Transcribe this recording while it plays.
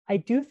I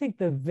do think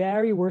the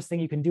very worst thing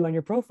you can do on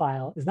your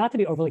profile is not to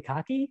be overly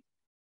cocky,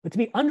 but to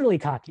be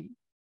underly cocky,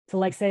 to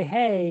like say,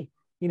 hey,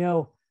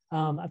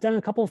 I've done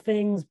a couple of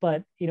things,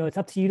 but it's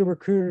up to you to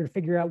recruiter to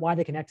figure out why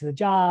they connect to the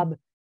job.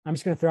 I'm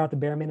just going to throw out the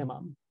bare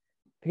minimum.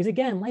 Because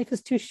again, life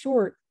is too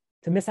short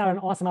to miss out on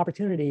an awesome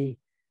opportunity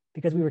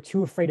because we were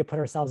too afraid to put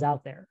ourselves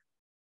out there.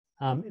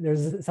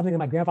 There's something that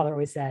my grandfather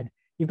always said,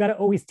 you've got to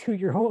always toot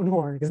your own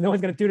horn because no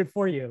one's going to toot it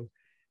for you.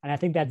 And I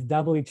think that's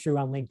doubly true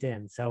on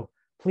LinkedIn. So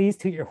please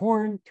toot your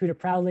horn, toot it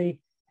proudly,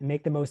 and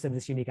make the most of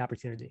this unique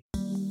opportunity.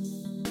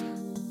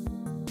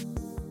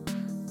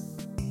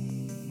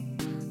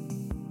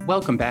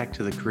 Welcome back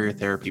to the Career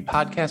Therapy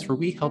Podcast, where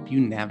we help you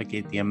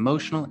navigate the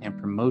emotional and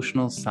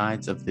promotional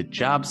sides of the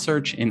job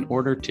search in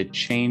order to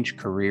change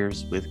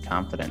careers with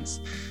confidence.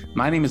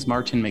 My name is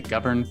Martin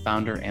McGovern,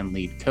 founder and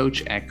lead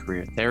coach at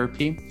Career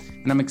Therapy,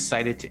 and I'm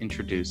excited to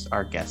introduce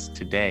our guest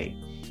today.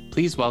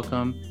 Please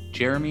welcome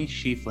Jeremy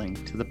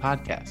Schiefling to the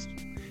podcast.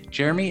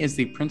 Jeremy is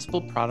the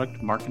Principal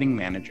Product Marketing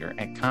Manager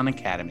at Khan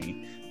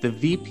Academy, the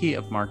VP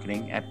of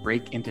Marketing at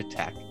Break Into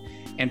Tech,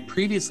 and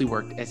previously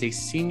worked as a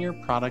Senior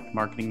Product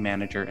Marketing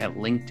Manager at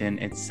LinkedIn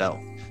itself,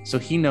 so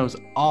he knows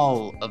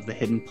all of the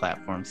hidden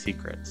platform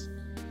secrets.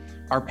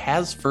 Our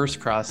paths first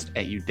crossed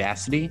at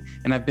Udacity,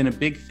 and I've been a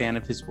big fan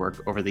of his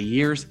work over the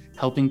years,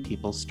 helping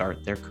people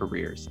start their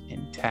careers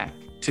in tech.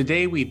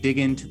 Today, we dig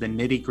into the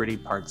nitty-gritty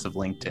parts of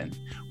LinkedIn.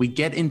 We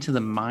get into the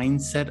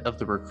mindset of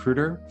the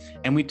recruiter,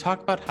 and we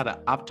talk about how to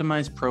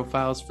optimize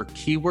profiles for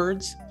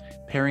keywords,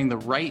 pairing the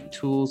right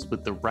tools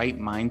with the right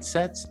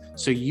mindsets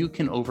so you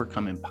can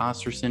overcome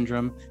imposter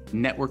syndrome,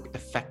 network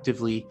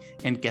effectively,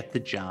 and get the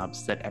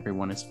jobs that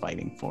everyone is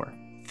fighting for.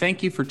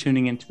 Thank you for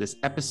tuning into this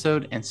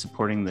episode and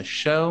supporting the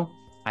show.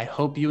 I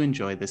hope you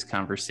enjoy this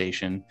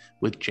conversation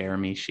with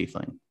Jeremy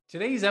Schiefling.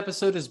 Today's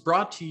episode is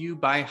brought to you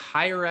by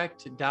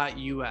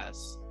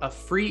Hirect.us, a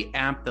free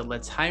app that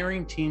lets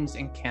hiring teams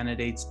and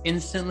candidates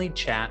instantly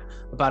chat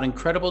about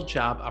incredible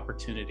job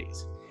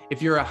opportunities. If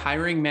you're a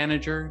hiring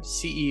manager,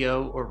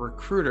 CEO, or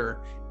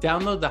recruiter,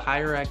 download the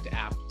Hirect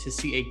app to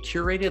see a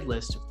curated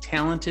list of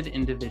talented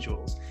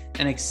individuals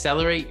and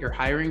accelerate your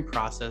hiring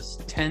process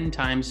 10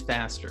 times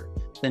faster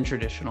than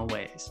traditional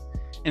ways.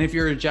 And if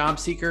you're a job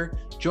seeker,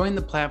 join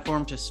the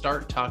platform to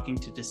start talking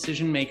to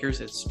decision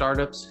makers at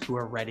startups who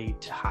are ready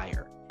to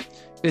hire.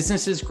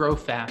 Businesses grow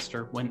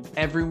faster when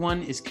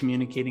everyone is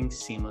communicating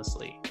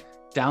seamlessly.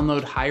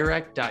 Download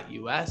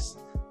Hirect.us,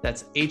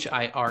 that's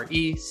Hirect.us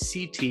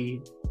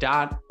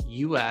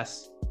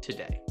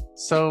today.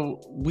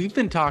 So we've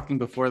been talking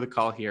before the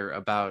call here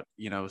about,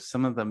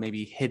 some of the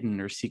maybe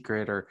hidden or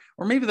secret or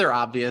maybe they're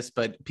obvious,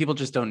 but people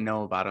just don't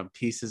know about them,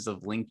 pieces of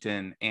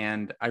LinkedIn.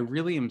 And I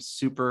really am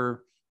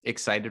super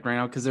excited right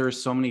now because there are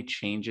so many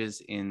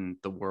changes in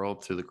the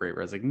world through the Great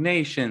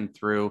Resignation,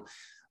 through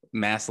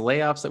mass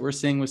layoffs that we're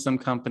seeing with some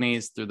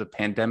companies, through the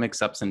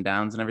pandemic's ups and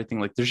downs and everything.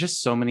 Like there's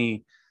just so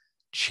many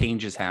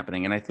changes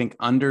happening. And I think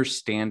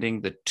understanding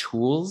the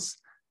tools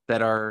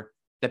that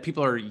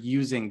people are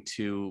using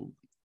to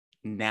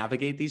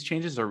navigate these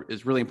changes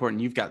is really important.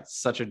 You've got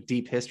such a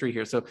deep history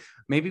here. So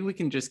maybe we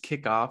can just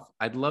kick off.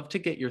 I'd love to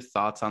get your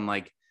thoughts on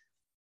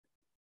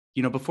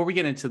before we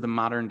get into the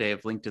modern day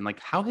of LinkedIn,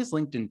 how has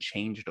LinkedIn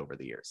changed over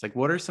the years?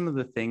 What are some of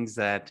the things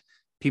that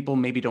people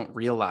maybe don't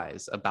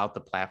realize about the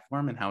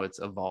platform and how it's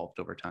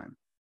evolved over time?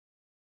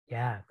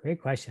 Yeah,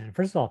 great question.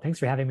 First of all, thanks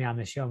for having me on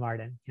the show,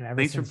 Martin.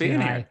 Thanks for being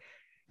here.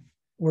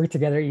 Worked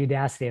together at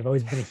Udacity. I've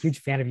always been a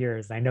huge fan of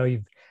yours. I know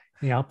you've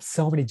helped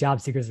so many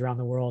job seekers around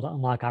the world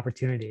unlock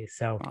opportunities.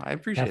 So I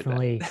appreciate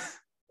definitely that.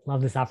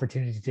 love this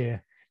opportunity to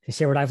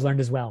share what I've learned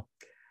as well.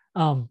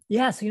 So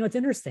it's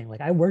interesting.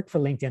 I worked for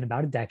LinkedIn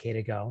about a decade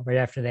ago, right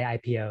after they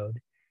IPO'd,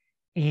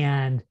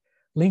 and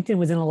LinkedIn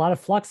was in a lot of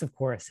flux, of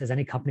course, as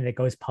any company that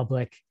goes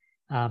public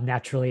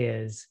naturally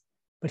is.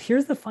 But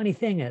here's the funny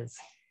thing is,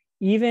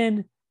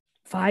 even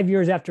 5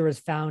 years after it was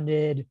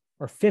founded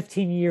or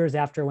 15 years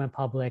after it went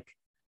public,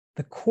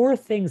 the core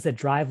things that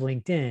drive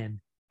LinkedIn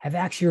have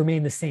actually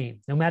remained the same,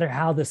 no matter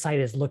how the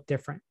site has looked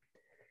different.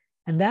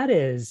 And that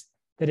is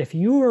that if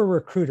you were a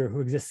recruiter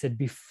who existed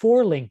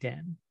before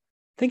LinkedIn,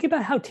 think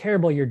about how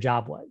terrible your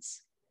job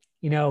was.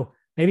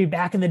 Maybe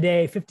back in the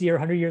day, 50 or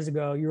 100 years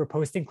ago, you were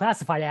posting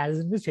classified ads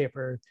in the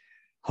newspaper,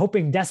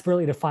 hoping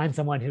desperately to find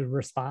someone who would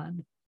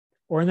respond.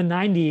 Or in the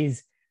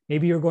 90s,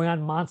 maybe you were going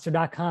on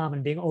monster.com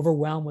and being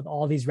overwhelmed with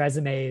all these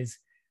resumes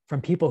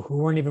from people who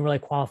weren't even really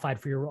qualified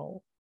for your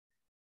role.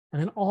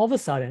 And then all of a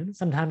sudden,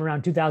 sometime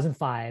around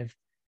 2005,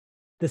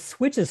 the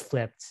switch is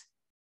flipped,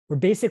 where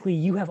basically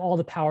you have all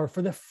the power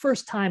for the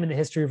first time in the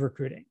history of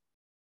recruiting.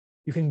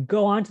 You can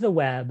go onto the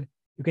web,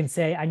 you can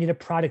say, I need a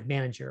product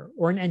manager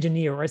or an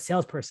engineer or a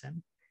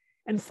salesperson,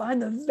 and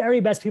find the very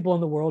best people in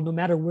the world, no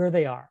matter where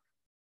they are.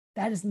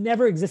 That has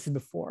never existed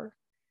before.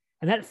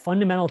 And that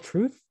fundamental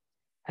truth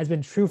has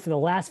been true for the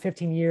last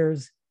 15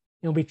 years,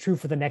 and will be true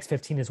for the next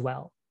 15 as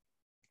well.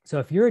 So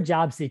if you're a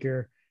job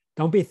seeker,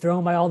 don't be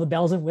thrown by all the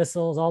bells and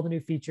whistles, all the new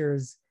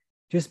features.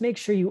 Just make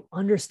sure you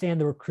understand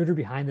the recruiter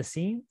behind the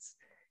scenes,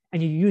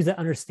 and you use that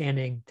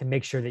understanding to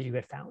make sure that you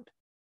get found.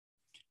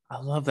 I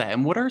love that.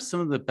 And what are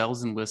some of the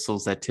bells and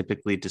whistles that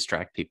typically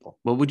distract people?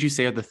 What would you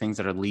say are the things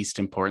that are least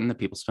important that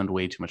people spend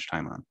way too much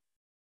time on?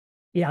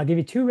 Yeah, I'll give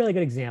you two really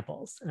good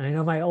examples. And I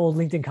know my old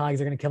LinkedIn colleagues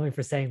are going to kill me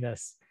for saying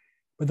this,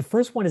 but the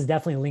first one is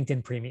definitely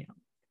LinkedIn Premium.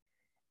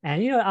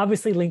 And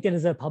obviously LinkedIn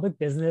is a public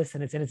business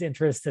and it's in its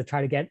interest to try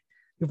to get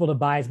people to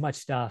buy as much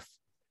stuff.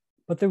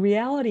 But the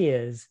reality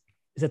is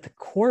that the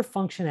core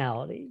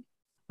functionality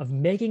of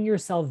making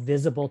yourself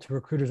visible to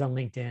recruiters on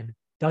LinkedIn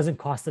doesn't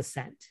cost a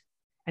cent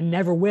and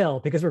never will,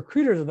 because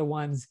recruiters are the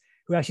ones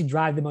who actually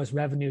drive the most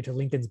revenue to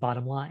LinkedIn's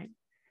bottom line.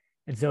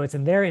 And so it's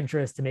in their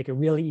interest to make it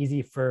really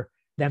easy for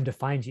them to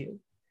find you.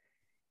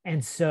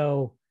 And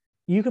so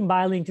you can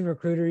buy LinkedIn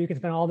Recruiter, you can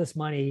spend all this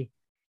money,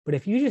 but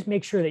if you just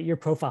make sure that your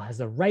profile has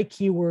the right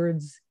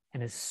keywords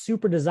and is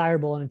super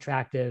desirable and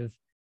attractive,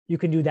 you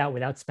can do that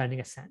without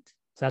spending a cent.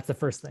 So that's the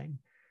first thing.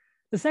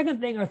 The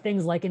second thing are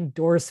things like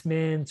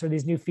endorsements or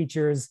these new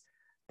features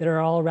that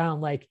are all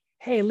around like,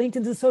 hey,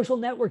 LinkedIn's a social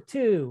network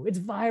too. It's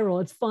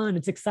viral, it's fun,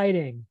 it's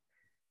exciting.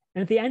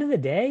 And at the end of the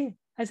day,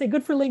 I say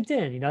good for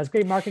LinkedIn. It's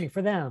great marketing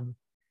for them.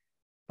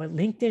 But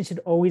LinkedIn should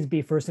always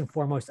be first and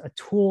foremost a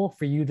tool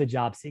for you, the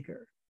job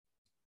seeker.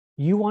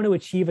 You want to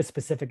achieve a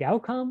specific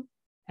outcome,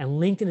 and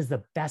LinkedIn is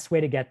the best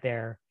way to get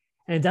there.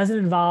 And it doesn't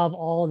involve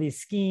all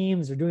these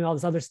schemes or doing all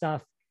this other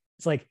stuff.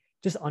 It's like,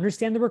 just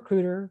understand the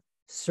recruiter,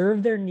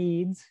 serve their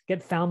needs,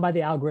 get found by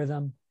the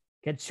algorithm,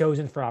 get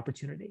chosen for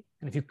opportunity.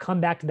 And if you come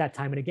back to that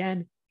time and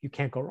again, you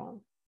can't go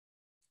wrong.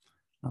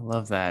 I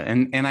love that.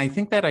 And I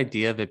think that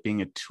idea of it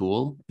being a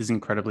tool is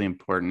incredibly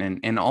important,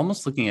 and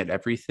almost looking at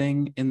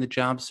everything in the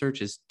job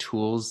search as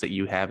tools that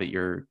you have at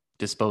your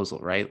disposal,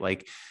 right?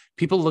 Like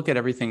people look at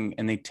everything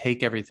and they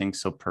take everything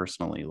so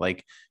personally,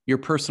 like your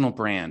personal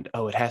brand.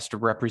 Oh, it has to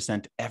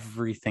represent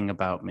everything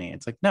about me.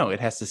 It's like, no, it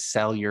has to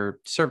sell your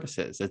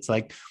services. It's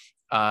like,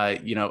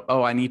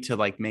 oh, I need to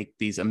like make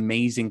these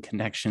amazing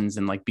connections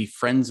and like be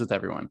friends with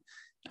everyone.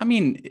 I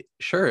mean,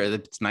 sure,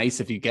 it's nice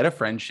if you get a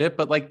friendship,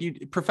 but like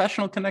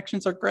professional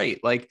connections are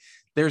great. Like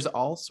there's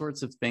all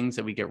sorts of things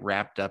that we get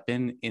wrapped up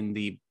in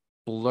the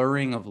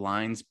blurring of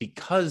lines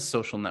because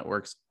social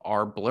networks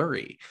are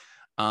blurry.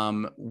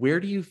 Where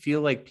do you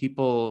feel like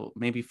people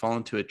maybe fall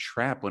into a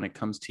trap when it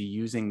comes to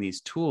using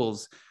these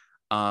tools?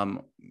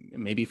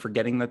 Maybe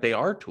forgetting that they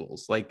are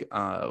tools. Like,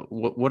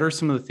 what are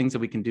some of the things that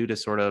we can do to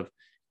sort of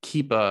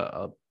keep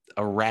a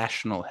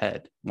rational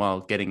head while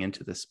getting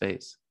into this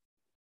space?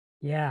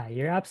 Yeah,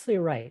 you're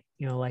absolutely right.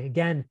 Like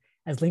again,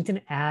 as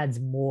LinkedIn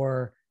adds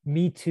more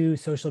Me Too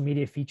social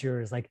media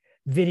features like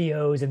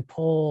videos and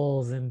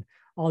polls and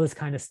all this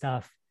kind of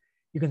stuff,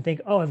 you can think,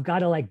 oh, I've got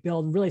to like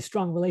build really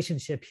strong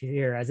relationship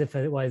here as if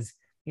it was,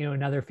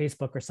 another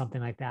Facebook or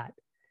something like that.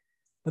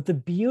 But the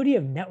beauty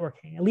of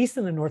networking, at least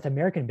in the North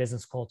American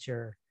business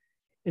culture,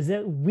 is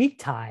that weak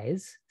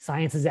ties,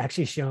 science has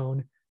actually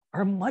shown,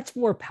 are much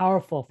more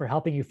powerful for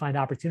helping you find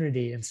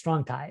opportunity than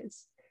strong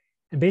ties.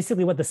 And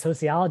basically, what the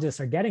sociologists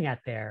are getting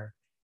at there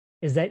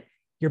is that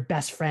your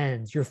best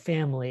friends, your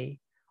family,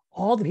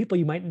 all the people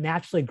you might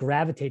naturally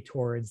gravitate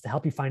towards to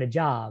help you find a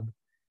job,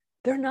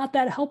 they're not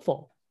that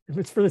helpful.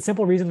 It's for the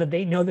simple reason that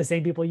they know the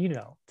same people you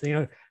know.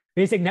 So,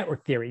 basic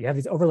network theory, you have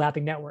these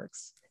overlapping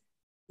networks.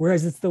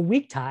 Whereas it's the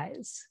weak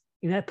ties,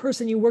 that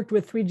person you worked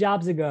with 3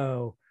 jobs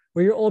ago,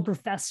 or your old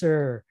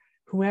professor,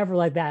 whoever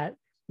like that,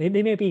 they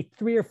may be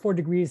 3 or 4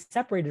 degrees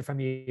separated from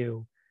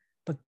you,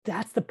 but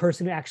that's the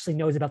person who actually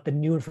knows about the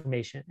new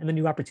information and the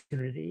new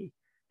opportunity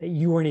that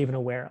you weren't even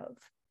aware of.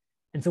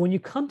 And so when you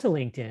come to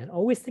LinkedIn,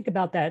 always think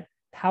about that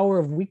power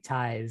of weak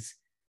ties,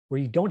 where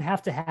you don't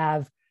have to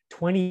have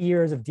 20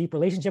 years of deep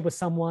relationship with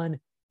someone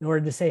in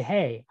order to say,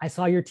 hey, I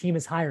saw your team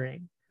is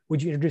hiring.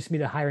 Would you introduce me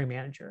to the hiring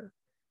manager?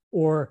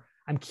 Or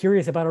I'm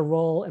curious about a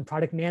role in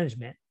product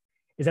management.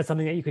 Is that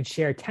something that you could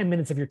share 10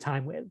 minutes of your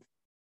time with?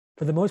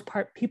 For the most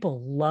part,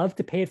 people love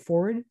to pay it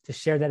forward to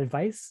share that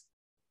advice.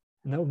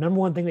 And the number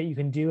one thing that you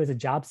can do as a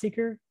job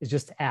seeker is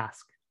just to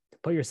ask, to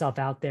put yourself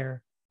out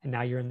there, and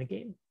now you're in the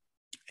game.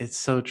 It's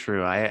so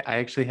true. I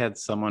actually had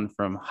someone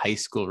from high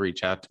school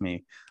reach out to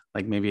me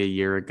like maybe a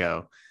year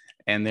ago.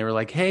 And they were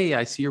like, hey,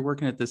 I see you're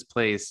working at this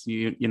place.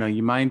 You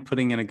mind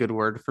putting in a good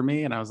word for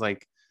me? And I was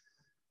like,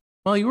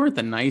 well, you weren't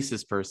the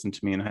nicest person to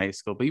me in high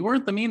school, but you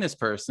weren't the meanest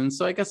person.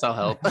 So I guess I'll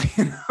help.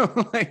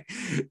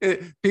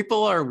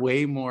 People are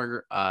way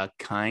more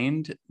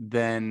kind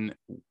than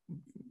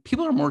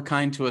people are more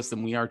kind to us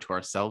than we are to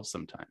ourselves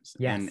sometimes.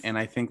 Yes. And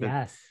I think that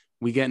yes.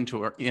 we get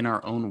into in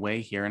our own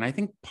way here. And I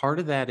think part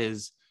of that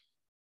is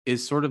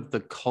sort of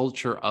the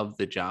culture of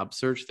the job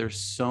search. There's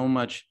so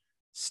much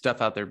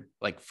stuff out there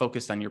like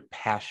focused on your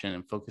passion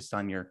and focused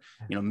on your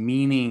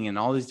meaning and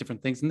all these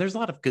different things, and there's a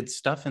lot of good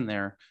stuff in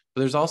there, but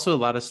there's also a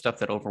lot of stuff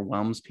that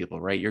overwhelms people,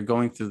 right? You're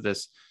going through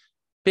this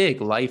big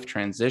life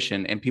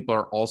transition and people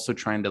are also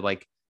trying to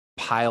like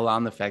pile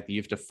on the fact that you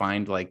have to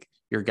find like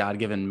your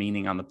God-given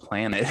meaning on the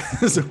planet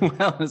as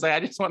well. It's like, I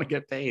just want to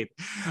get paid.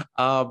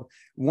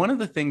 One of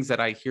the things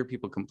that I hear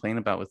people complain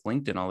about with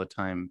LinkedIn all the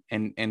time,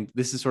 and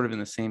this is sort of in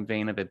the same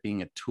vein of it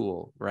being a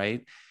tool,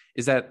 right,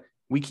 is that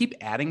we keep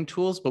adding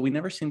tools, but we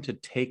never seem to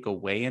take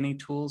away any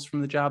tools from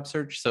the job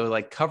search. So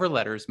like cover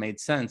letters made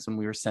sense when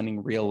we were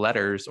sending real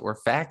letters or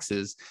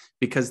faxes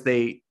because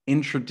they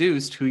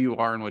introduced who you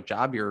are and what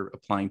job you're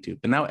applying to.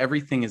 But now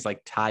everything is like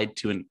tied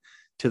to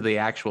the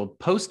actual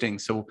posting.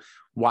 So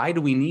why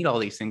do we need all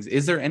these things?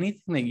 Is there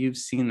anything that you've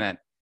seen that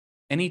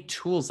any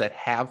tools that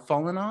have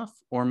fallen off,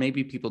 or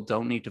maybe people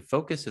don't need to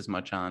focus as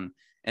much on,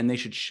 and they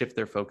should shift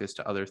their focus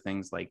to other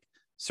things like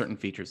certain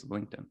features of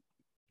LinkedIn?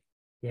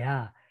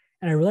 Yeah.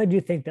 And I really do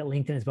think that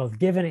LinkedIn is both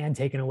given and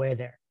taken away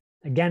there.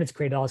 Again, it's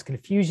created all this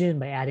confusion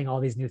by adding all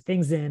these new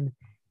things in.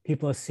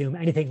 People assume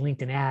anything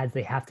LinkedIn adds,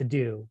 they have to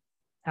do.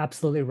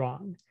 Absolutely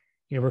wrong.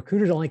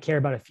 Recruiters only care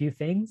about a few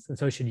things, and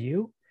so should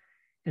you.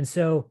 And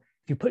so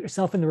if you put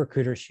yourself in the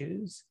recruiter's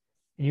shoes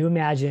and you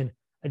imagine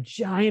a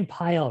giant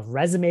pile of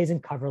resumes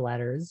and cover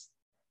letters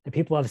that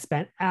people have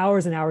spent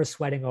hours and hours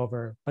sweating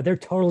over, but they're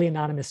totally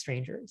anonymous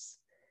strangers,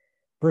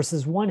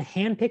 versus one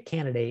handpicked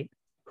candidate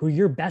who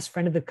your best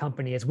friend of the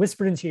company has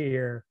whispered into your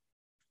ear,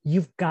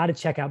 you've got to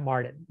check out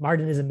Martin.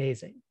 Martin is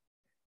amazing.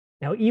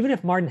 Now, even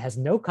if Martin has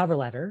no cover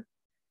letter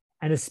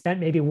and has spent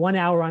maybe 1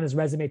 hour on his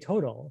resume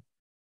total,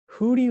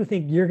 who do you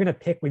think you're going to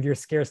pick with your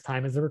scarce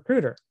time as a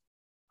recruiter?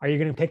 Are you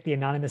going to pick the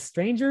anonymous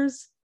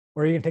strangers,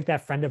 or are you going to pick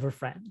that friend of a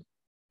friend?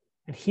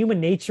 And human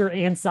nature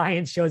and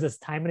science shows us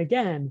time and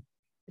again,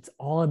 it's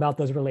all about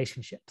those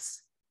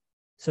relationships.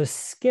 So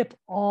skip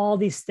all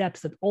these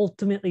steps that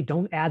ultimately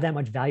don't add that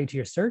much value to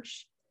your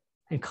search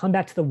and come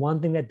back to the one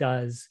thing that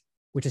does,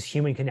 which is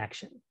human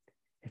connection.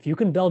 If you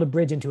can build a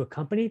bridge into a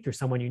company through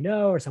someone you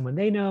know or someone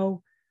they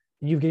know,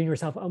 then you've given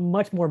yourself a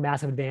much more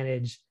massive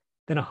advantage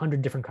than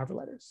 100 different cover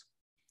letters.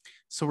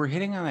 So we're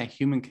hitting on that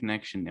human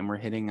connection, and we're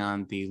hitting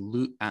on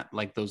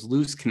like those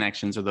loose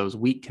connections or those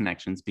weak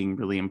connections being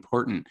really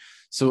important.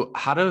 So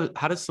how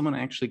does someone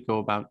actually go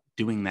about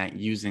doing that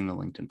using the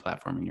LinkedIn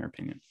platform, in your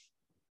opinion?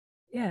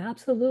 Yeah,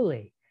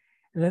 absolutely.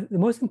 And the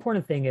most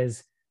important thing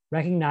is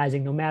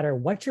recognizing no matter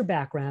what your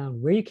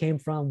background, where you came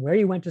from, where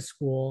you went to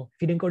school,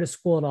 if you didn't go to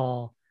school at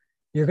all,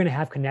 you're going to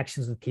have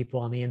connections with people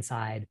on the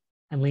inside,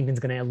 and LinkedIn's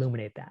going to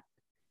illuminate that.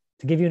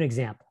 To give you an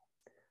example,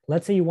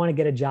 let's say you want to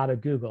get a job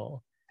at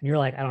Google, and you're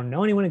like, I don't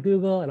know anyone at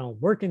Google, I don't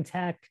work in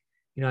tech,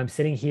 I'm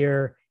sitting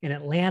here in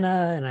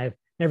Atlanta, and I've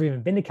never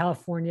even been to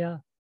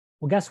California.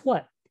 Well, guess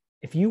what?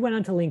 If you went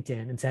onto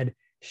LinkedIn and said,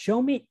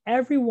 show me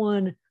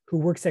everyone who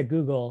works at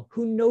Google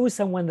who knows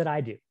someone that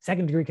I do,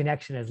 second degree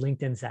connection, as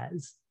LinkedIn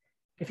says.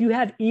 If you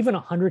have even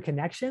 100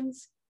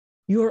 connections,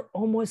 you are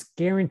almost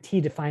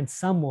guaranteed to find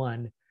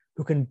someone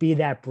who can be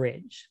that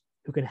bridge,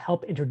 who can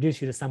help introduce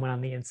you to someone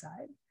on the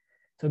inside.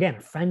 So again, a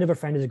friend of a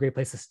friend is a great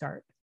place to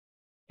start.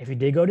 If you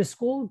did go to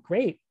school,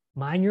 great.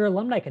 Mine your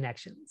alumni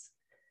connections.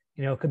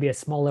 It could be a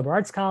small liberal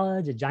arts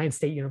college, a giant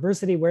state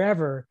university,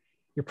 wherever.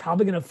 You're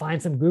probably going to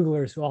find some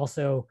Googlers who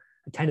also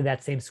attended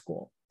that same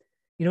school.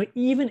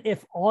 Even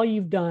if all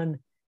you've done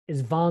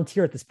is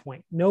volunteer at this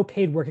point, no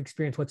paid work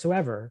experience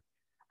whatsoever,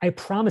 I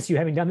promise you,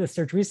 having done this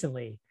search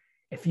recently,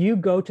 if you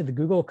go to the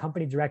Google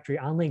company directory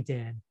on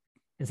LinkedIn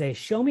and say,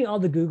 show me all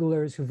the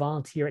Googlers who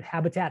volunteer at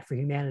Habitat for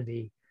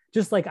Humanity,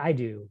 just like I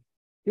do,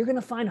 you're going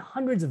to find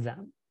hundreds of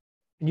them.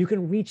 And you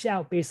can reach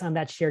out based on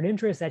that shared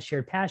interest, that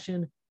shared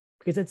passion,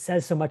 because it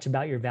says so much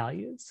about your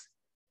values.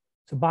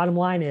 So bottom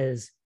line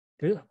is,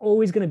 there's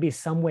always going to be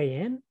some way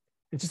in.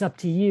 It's just up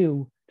to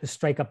you to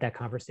strike up that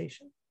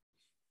conversation.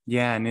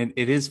 Yeah. And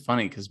it is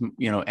funny because,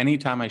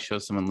 anytime I show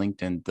someone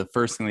LinkedIn, the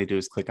first thing they do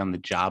is click on the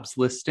jobs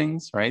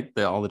listings, right?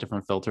 All the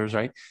different filters,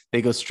 right?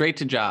 They go straight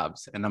to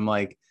jobs. And I'm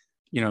like,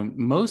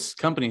 most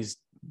companies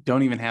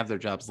don't even have their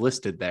jobs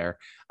listed there.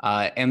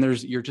 And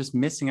you're just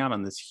missing out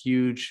on this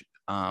huge,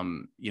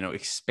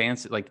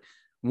 expansive, like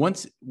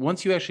once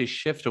you actually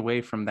shift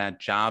away from that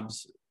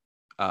jobs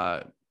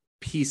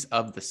piece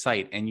of the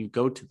site and you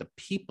go to the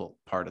people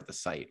part of the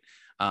site,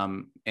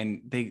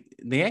 and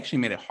they actually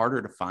made it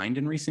harder to find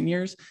in recent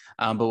years.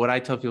 But what I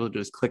tell people to do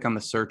is click on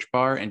the search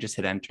bar and just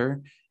hit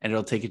enter, and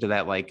it'll take you to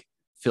that like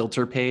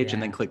filter page,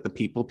 and then click the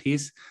people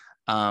piece.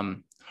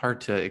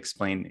 Hard to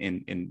explain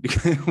in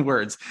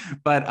words,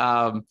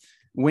 but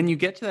when you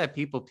get to that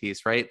people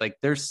piece, right? Like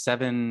there's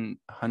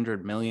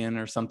 700 million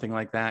or something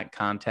like that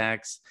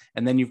contacts,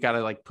 and then you've got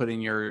to like put in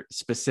your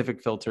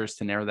specific filters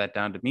to narrow that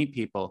down to meet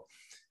people.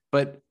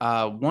 But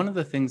one of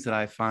the things that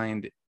I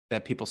find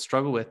that people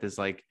struggle with is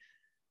like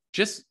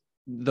just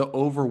the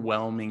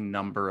overwhelming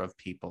number of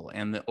people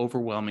and the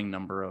overwhelming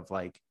number of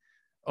like,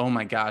 oh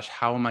my gosh,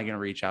 how am I going to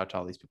reach out to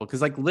all these people?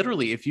 Because like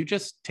literally, if you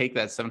just take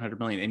that 700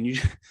 million and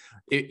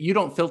you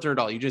don't filter at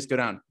all, you just go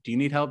down, do you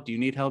need help? Do you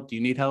need help? Do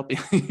you need help?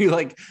 You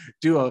like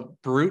do a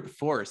brute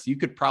force, you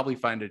could probably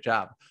find a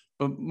job,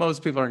 but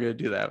most people aren't going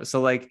to do that.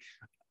 So like,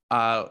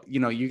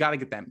 you got to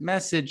get that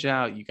message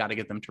out. You got to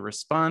get them to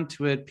respond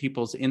to it.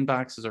 People's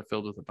inboxes are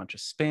filled with a bunch of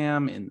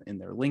spam in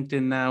their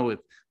LinkedIn now. With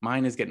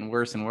mine is getting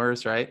worse and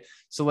worse, right?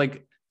 So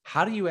like,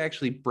 how do you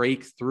actually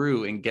break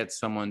through and get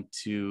someone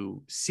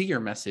to see your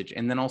message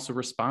and then also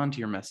respond to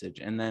your message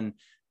and then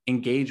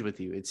engage with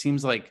you? It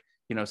seems like,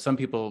 some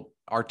people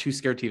are too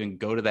scared to even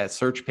go to that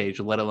search page,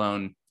 let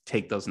alone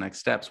take those next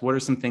steps? What are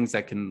some things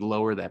that can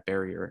lower that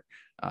barrier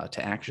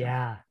to action?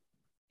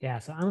 Yeah.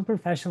 So I'm a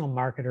professional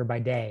marketer by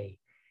day.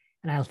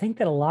 And I think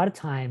that a lot of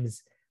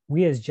times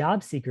we as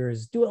job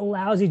seekers do a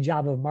lousy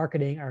job of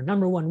marketing our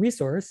number one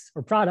resource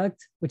or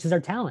product, which is our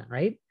talent,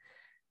 right?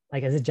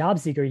 Like as a job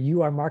seeker,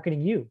 you are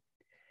marketing you.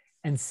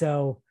 And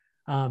so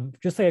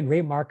just like a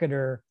great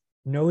marketer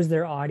knows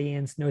their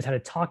audience, knows how to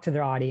talk to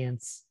their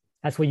audience,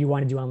 that's what you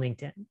want to do on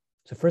LinkedIn.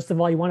 So first of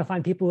all, you want to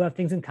find people who have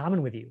things in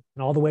common with you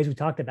in all the ways we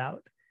talked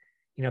about.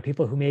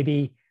 People who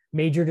maybe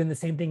majored in the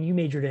same thing you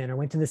majored in or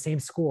went to the same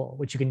school,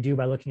 which you can do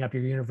by looking up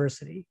your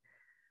university.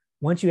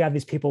 Once you have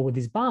these people with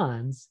these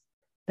bonds,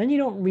 then you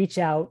don't reach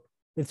out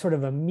with sort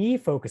of a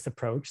me-focused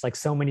approach like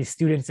so many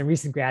students and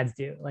recent grads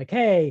do. Like,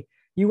 hey,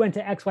 you went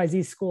to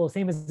XYZ school,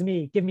 same as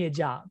me, give me a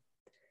job.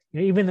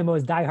 Even the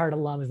most diehard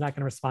alum is not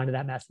going to respond to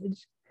that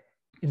message.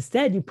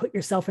 Instead, you put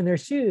yourself in their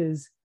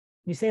shoes.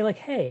 You say like,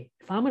 hey,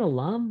 if I'm an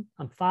alum,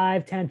 I'm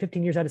 5, 10,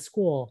 15 years out of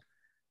school.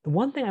 The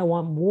one thing I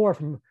want more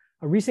from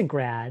a recent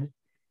grad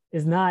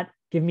is not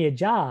give me a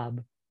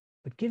job,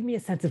 but give me a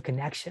sense of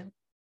connection,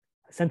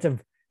 a sense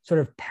of sort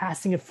of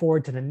passing it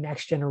forward to the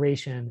next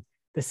generation,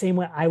 the same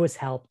way I was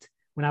helped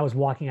when I was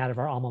walking out of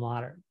our alma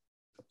mater.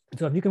 And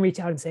so if you can reach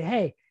out and say,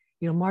 hey,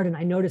 Martin,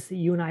 I noticed that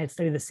you and I had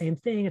studied the same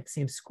thing at the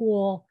same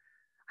school.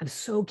 I'm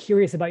so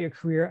curious about your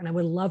career and I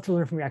would love to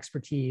learn from your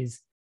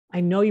expertise.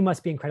 I know you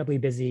must be incredibly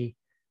busy,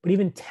 but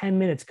even 10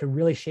 minutes could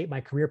really shape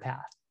my career path.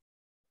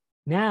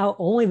 Now,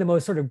 only the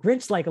most sort of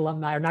Grinch-like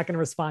alumni are not going to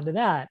respond to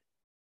that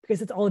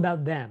because it's all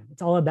about them.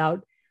 It's all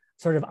about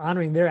sort of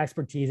honoring their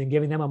expertise and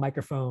giving them a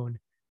microphone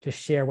to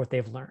share what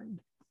they've learned.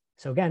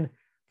 So again,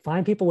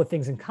 find people with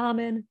things in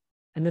common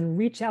and then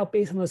reach out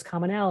based on those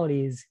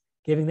commonalities,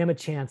 giving them a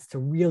chance to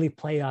really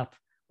play up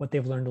what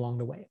they've learned along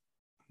the way.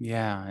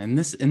 Yeah. And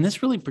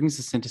this really brings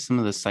us into some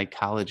of the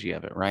psychology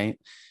of it, right?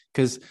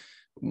 Because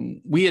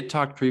we had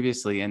talked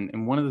previously,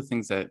 and one of the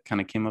things that kind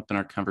of came up in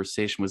our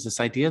conversation was this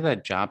idea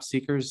that job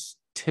seekers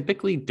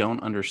typically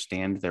don't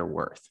understand their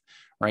worth,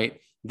 right?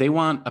 They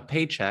want a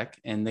paycheck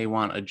and they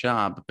want a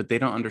job, but they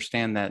don't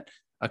understand that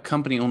a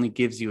company only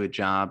gives you a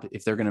job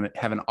if they're going to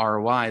have an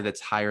ROI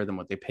that's higher than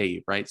what they pay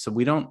you, right? So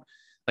we don't,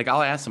 like,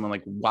 I'll ask someone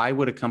like, why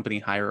would a company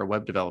hire a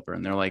web developer?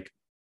 And they're like,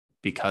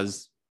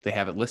 because they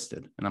have it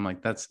listed. And I'm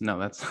like, that's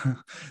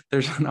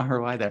there's an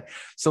ROI there.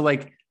 So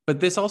like, but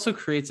this also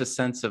creates a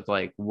sense of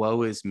like,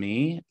 woe is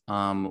me,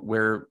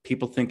 where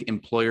people think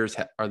employers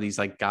are these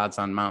like gods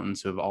on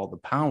mountains who have all the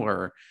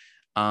power.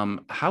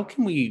 How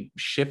can we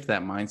shift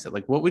that mindset?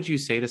 Like, what would you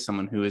say to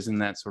someone who is in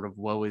that sort of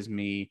woe is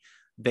me?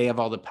 They have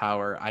all the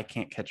power. I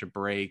can't catch a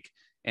break.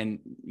 And,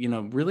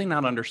 really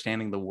not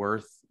understanding the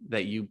worth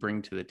that you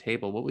bring to the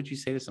table. What would you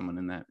say to someone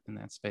in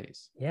that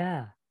space?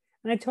 Yeah.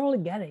 And I totally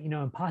get it.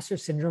 Imposter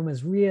syndrome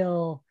is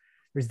real.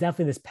 There's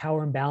definitely this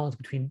power imbalance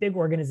between big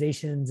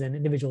organizations and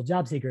individual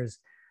job seekers.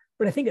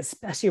 But I think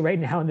especially right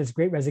now in this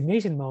great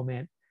resignation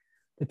moment,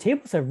 the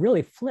tables have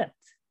really flipped.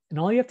 And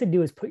all you have to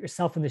do is put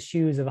yourself in the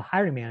shoes of a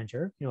hiring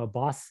manager, a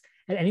boss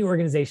at any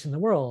organization in the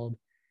world,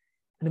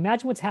 and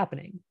imagine what's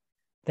happening.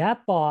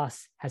 That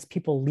boss has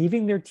people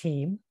leaving their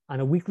team on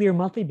a weekly or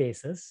monthly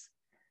basis.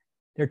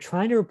 They're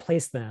trying to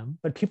replace them,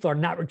 but people are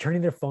not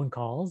returning their phone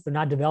calls. They're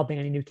not developing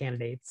any new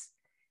candidates.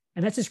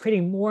 And that's just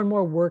creating more and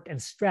more work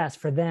and stress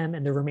for them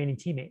and their remaining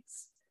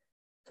teammates.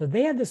 So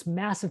they have this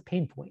massive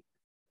pain point.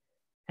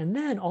 And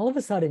then all of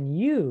a sudden,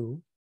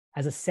 you,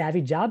 as a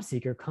savvy job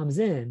seeker, comes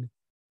in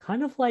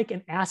kind of like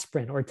an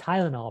aspirin or a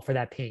Tylenol for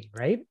that pain,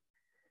 right?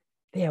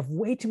 They have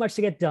way too much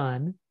to get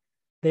done.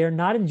 They are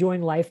not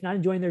enjoying life, not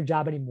enjoying their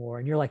job anymore.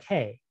 And you're like,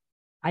 hey,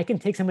 I can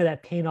take some of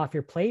that pain off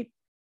your plate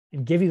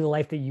and give you the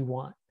life that you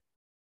want.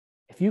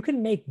 If you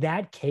can make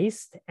that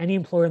case to any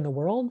employer in the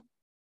world,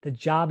 the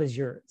job is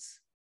yours.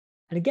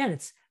 And again,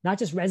 it's not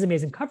just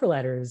resumes and cover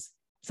letters,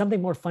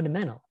 something more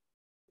fundamental.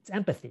 It's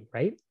empathy,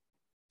 right?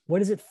 What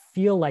does it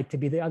feel like to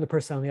be the other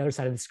person on the other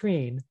side of the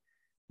screen,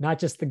 not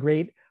just the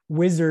great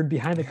wizard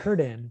behind the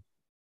curtain,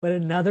 but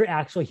another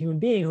actual human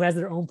being who has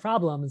their own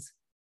problems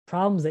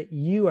that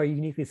you are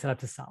uniquely set up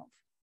to solve.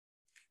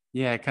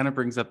 Yeah, it kind of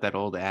brings up that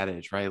old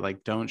adage, right?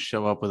 Like, don't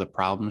show up with a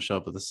problem, show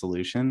up with a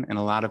solution. And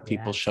a lot of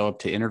people show up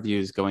to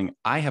interviews going,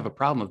 I have a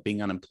problem of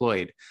being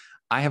unemployed.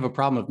 I have a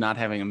problem of not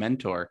having a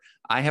mentor.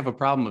 I have a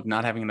problem of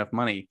not having enough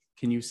money.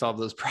 Can you solve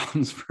those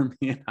problems for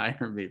me and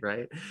hire me,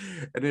 right?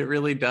 And it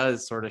really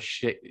does sort of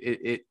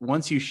it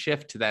once you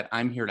shift to that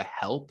I'm here to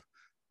help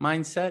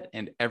mindset,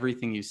 and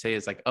everything you say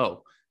is like,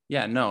 oh,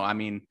 yeah, no, I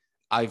mean,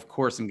 I, of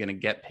course, am going to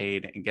get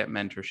paid and get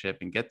mentorship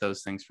and get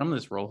those things from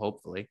this role,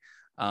 hopefully.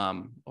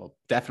 Well,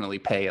 definitely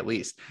pay at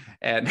least.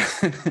 And,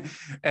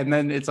 and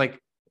then it's like,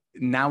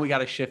 now we got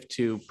to shift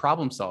to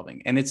problem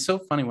solving. And it's so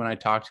funny when I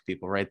talk to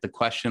people, right? The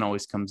question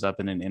always comes up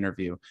in an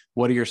interview: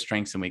 what are your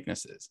strengths and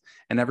weaknesses?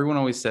 And everyone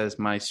always says,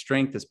 my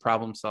strength is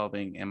problem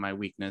solving and my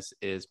weakness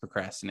is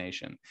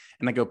procrastination.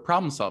 And I go,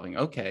 problem solving.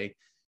 Okay.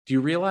 Do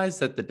you realize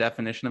that the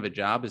definition of a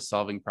job is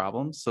solving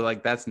problems? So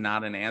like, that's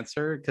not an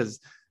answer,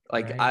 because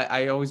Like Right.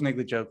 I always make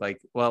the joke,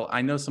 like, well,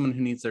 I know someone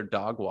who needs their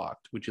dog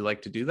walked. Would you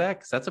like to do that?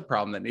 Because that's a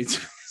problem that needs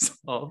to be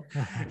solved.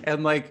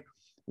 And like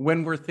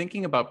when we're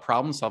thinking about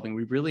problem solving,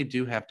 we really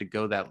do have to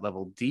go that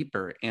level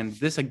deeper. And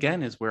this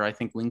again is where I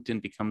think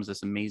LinkedIn becomes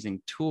this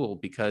amazing tool,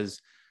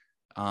 because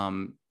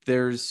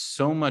there's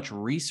so much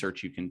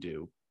research you can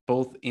do,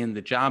 both in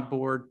the job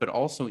board, but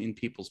also in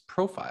people's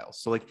profiles.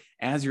 So like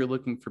as you're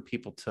looking for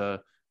people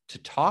to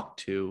talk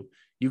to,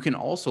 you can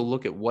also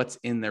look at what's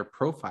in their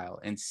profile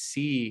and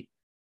see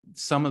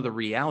some of the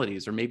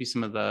realities, or maybe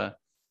some of the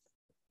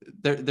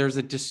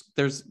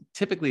there's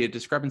typically a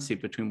discrepancy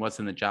between what's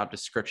in the job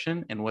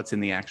description and what's in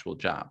the actual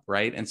job,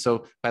 right? And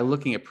so by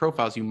looking at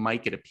profiles, you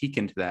might get a peek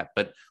into that.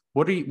 But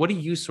what do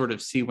you sort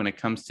of see when it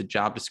comes to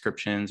job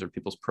descriptions or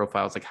people's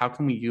profiles? Like how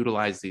can we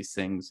utilize these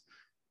things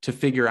to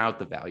figure out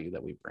the value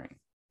that we bring?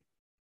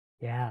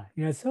 Yeah.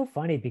 It's so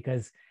funny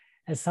because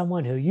as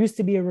someone who used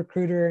to be a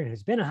recruiter and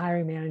who's been a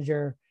hiring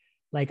manager,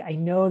 like I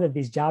know that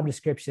these job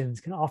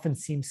descriptions can often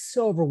seem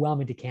so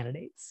overwhelming to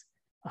candidates.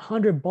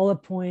 100 bullet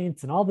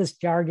points and all this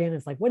jargon.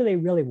 It's like, what do they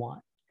really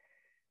want?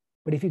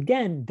 But if you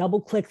again double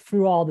click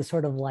through all the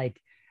sort of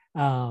like,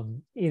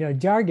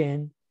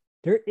 jargon,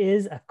 there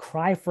is a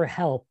cry for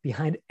help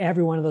behind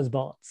every one of those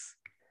bullets.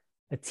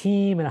 A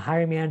team and a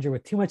hiring manager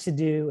with too much to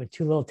do and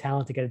too little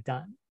talent to get it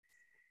done.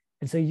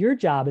 And so your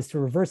job is to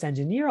reverse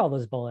engineer all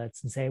those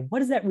bullets and say, what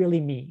does that really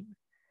mean?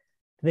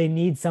 Do they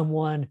need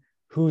someone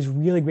who's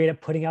really great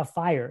at putting out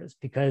fires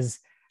because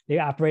they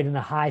operate in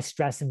a high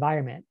stress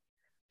environment?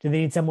 Do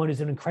they need someone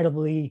who's an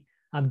incredibly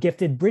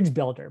gifted bridge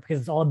builder because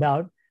it's all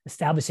about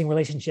establishing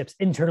relationships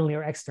internally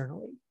or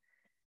externally?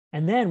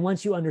 And then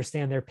once you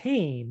understand their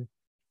pain,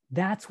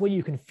 that's what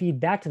you can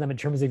feed back to them in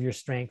terms of your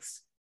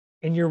strengths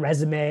in your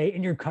resume,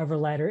 in your cover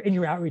letter, in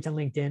your outreach on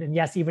LinkedIn, and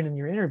yes, even in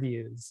your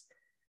interviews.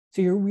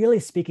 So you're really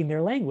speaking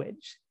their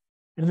language.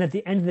 And then at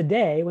the end of the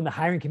day, when the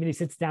hiring committee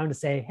sits down to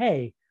say,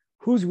 hey,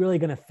 who's really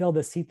going to fill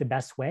this seat the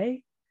best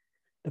way?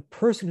 The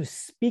person who's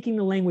speaking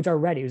the language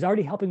already, who's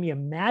already helping me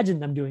imagine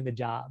them doing the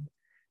job,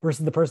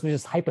 versus the person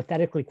who's just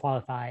hypothetically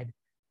qualified,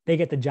 they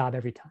get the job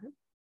every time.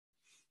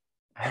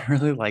 I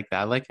really like that.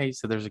 I like how you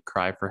said there's a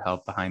cry for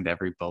help behind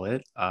every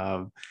bullet.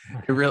 I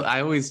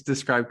always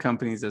describe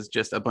companies as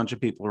just a bunch of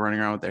people running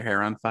around with their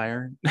hair on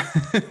fire,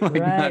 like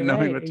not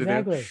knowing what to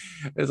do.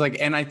 It's like,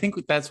 and I think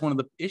that's one of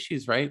the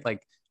issues, right?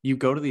 Like you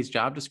go to these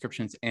job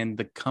descriptions and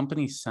the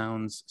company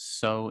sounds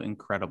so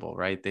incredible,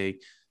 right?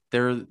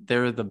 They're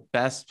the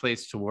best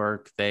place to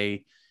work.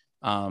 They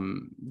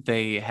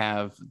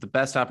have the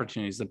best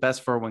opportunities, the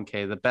best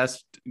 401k, the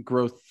best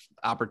growth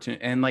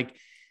opportunity. And like,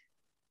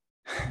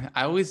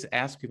 I always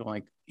ask people,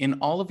 like, in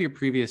all of your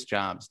previous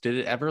jobs, did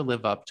it ever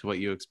live up to what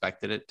you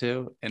expected it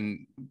to?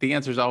 And the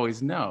answer is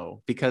always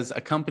no, because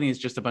a company is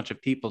just a bunch of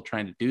people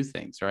trying to do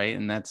things, right?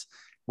 And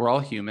we're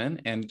all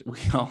human and we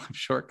all have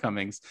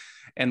shortcomings.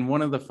 And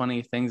one of the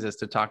funny things is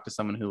to talk to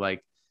someone who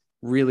like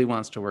really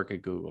wants to work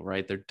at Google,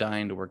 right? They're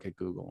dying to work at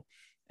Google.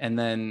 And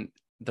then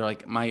they're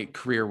like, my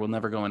career will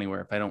never go anywhere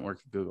if I don't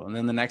work at Google. And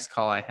then the next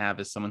call I have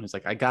is someone who's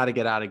like, I got to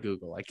get out of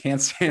Google. I can't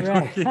stand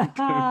working at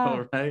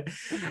Google,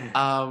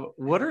 right?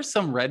 What are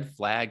some red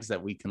flags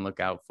that we can look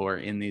out for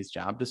in these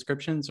job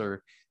descriptions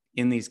or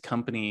in these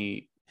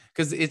company?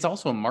 Because it's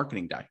also a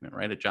marketing document,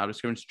 right? A job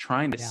description is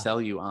trying to sell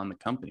you on the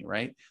company,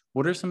 right?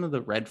 What are some of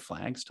the red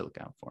flags to look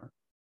out for?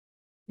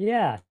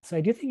 Yeah. So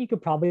I do think you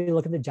could probably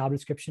look at the job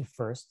description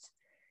first.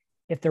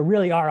 If there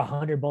really are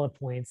 100 bullet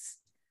points,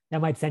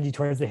 that might send you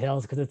towards the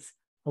hills because it's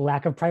a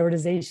lack of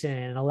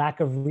prioritization and a lack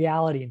of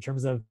reality in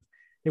terms of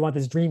they want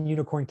this dream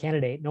unicorn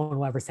candidate. No one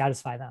will ever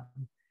satisfy them.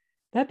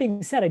 That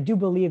being said, I do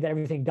believe that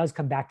everything does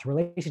come back to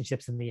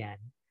relationships in the end.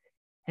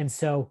 And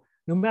so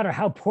no matter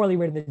how poorly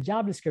written the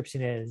job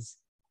description is,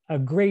 a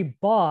great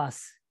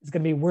boss is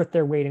going to be worth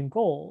their weight in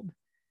gold.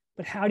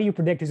 But how do you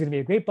predict who's going to be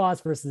a great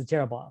boss versus a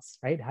terrible boss,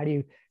 right? How do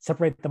you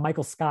separate the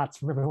Michael Scotts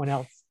from everyone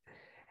else?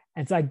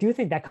 And so I do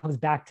think that comes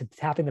back to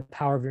tapping the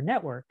power of your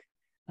network.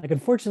 Like,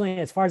 unfortunately,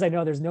 as far as I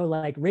know, there's no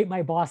like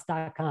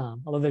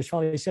ratemyboss.com, although there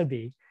probably should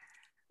be.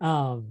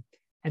 And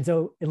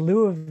so in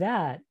lieu of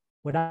that,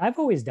 what I've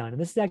always done,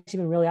 and this has actually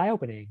been really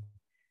eye-opening,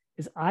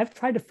 is I've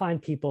tried to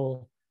find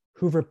people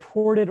who've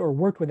reported or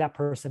worked with that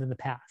person in the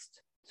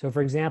past. So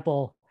for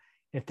example,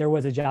 if there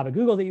was a job at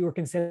Google that you were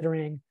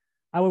considering,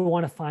 I would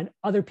want to find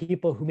other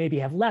people who maybe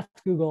have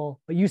left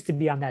Google, but used to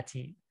be on that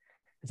team.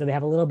 And so they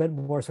have a little bit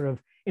more sort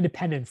of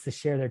independence to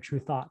share their true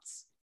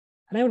thoughts.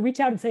 And I would reach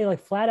out and say,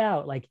 like, flat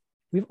out, like,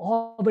 we've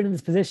all been in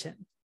this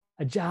position,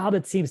 a job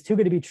that seems too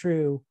good to be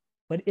true,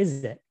 but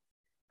is it?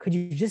 Could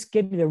you just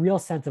give me the real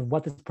sense of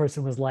what this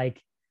person was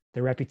like,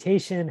 their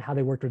reputation, how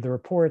they worked with the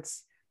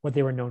reports, what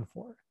they were known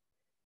for?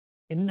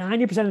 In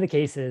 90% of the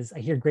cases, I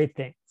hear great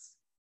things.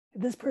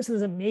 This person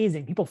is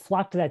amazing. People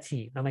flock to that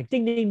team. I'm like,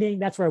 ding, ding, ding,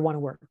 that's where I want to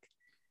work.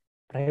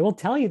 But I will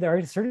tell you, there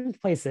are certain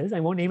places,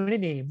 I won't name any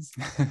names,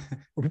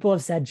 where people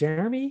have said,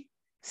 Jeremy,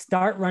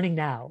 start running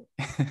now.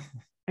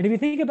 And if you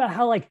think about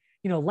how, like,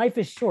 life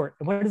is short,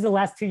 and what has the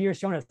last 2 years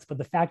shown us? But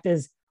the fact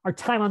is, our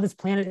time on this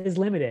planet is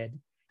limited, and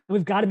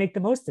we've got to make the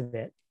most of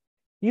it.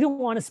 You don't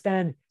want to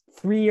spend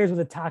 3 years with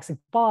a toxic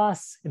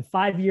boss and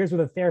 5 years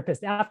with a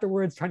therapist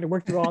afterwards, trying to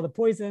work through all the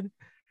poison.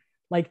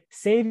 Like,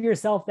 save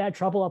yourself that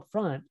trouble up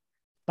front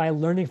by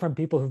learning from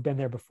people who've been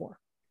there before.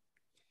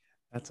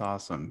 That's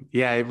awesome.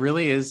 Yeah, it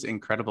really is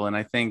incredible. And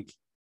I think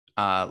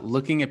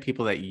looking at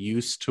people that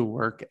used to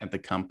work at the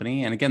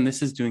company, and again,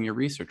 this is doing your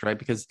research, right?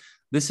 Because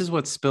this is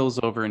what spills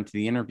over into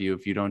the interview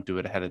if you don't do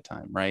it ahead of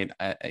time, right?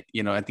 At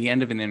the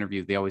end of an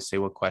interview, they always say,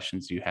 "What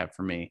questions do you have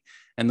for me?"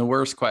 And the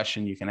worst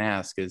question you can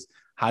ask is,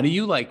 "How do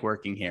you like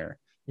working here?"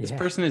 This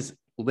person is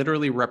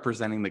literally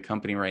representing the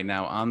company right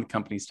now on the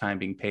company's time,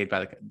 being paid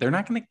by they're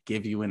not going to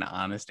give you an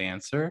honest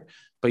answer,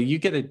 but you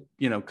get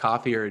a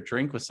coffee or a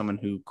drink with someone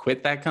who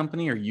quit that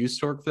company or used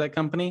to work for that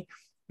company.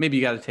 Maybe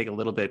you got to take a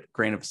little bit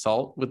grain of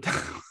salt with the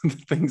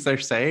things they're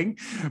saying,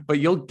 but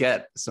you'll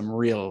get some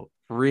real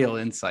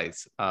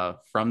insights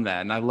from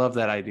that. And I love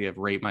that idea of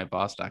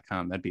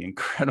ratemyboss.com. That'd be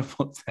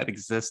incredible if that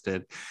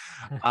existed.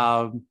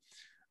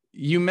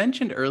 You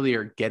mentioned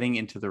earlier getting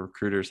into the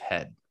recruiter's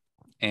head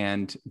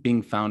and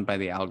being found by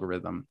the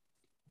algorithm.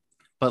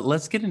 But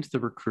let's get into the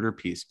recruiter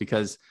piece,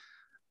 because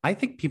I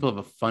think people have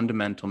a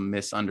fundamental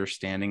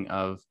misunderstanding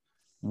of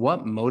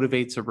what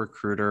motivates a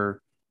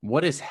recruiter,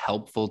 what is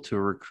helpful to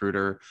a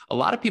recruiter. A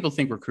lot of people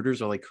think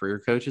recruiters are like career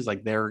coaches,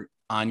 like they're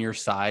on your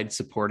side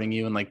supporting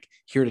you and like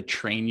here to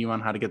train you on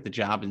how to get the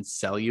job and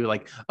sell you.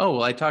 Like, oh,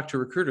 well, I talked to a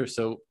recruiter,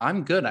 so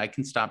I'm good. I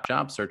can stop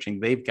job searching.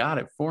 They've got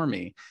it for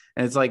me.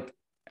 And it's like,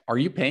 are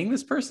you paying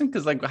this person?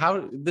 Because like,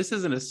 how this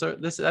isn't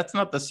that's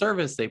not the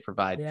service they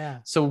provide. Yeah.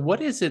 So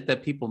what is it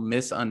that people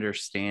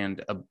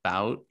misunderstand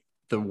about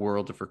the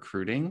world of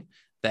recruiting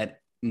that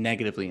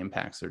negatively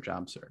impacts their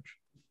job search?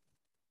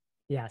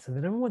 Yeah. So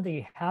the number one thing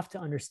you have to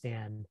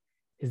understand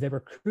is that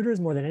recruiters,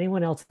 more than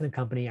anyone else in the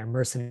company, are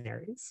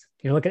mercenaries.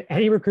 Look at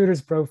any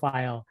recruiter's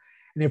profile,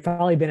 and they've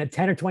probably been at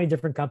 10 or 20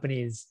 different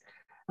companies.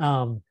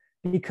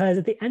 Because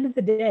at the end of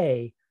the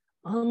day,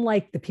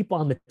 unlike the people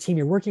on the team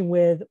you're working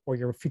with or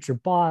your future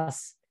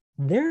boss,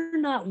 they're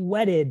not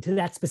wedded to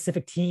that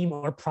specific team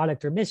or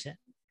product or mission.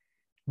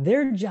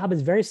 Their job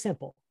is very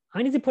simple.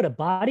 I need to put a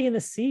body in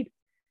the seat,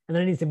 and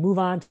then I need to move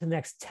on to the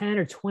next 10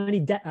 or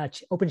 20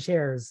 open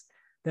chairs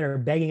that are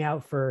begging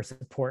out for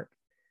support.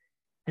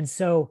 And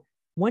so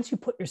once you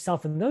put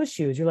yourself in those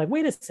shoes, you're like,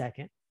 wait a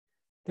second,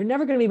 they're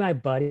never going to be my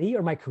buddy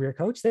or my career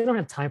coach. They don't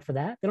have time for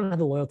that. They don't have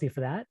the loyalty for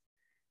that.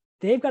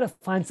 They've got to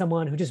find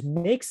someone who just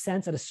makes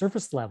sense at a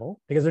surface level,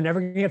 because they're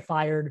never going to get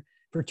fired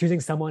for choosing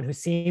someone who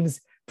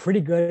seems pretty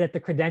good at the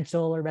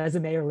credential or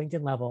resume or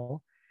LinkedIn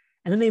level.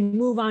 And then they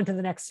move on to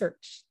the next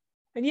search.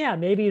 And yeah,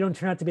 maybe you don't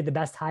turn out to be the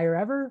best hire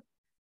ever,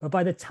 but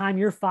by the time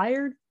you're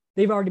fired,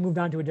 they've already moved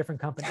on to a different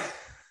company.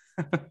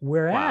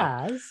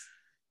 Whereas, wow.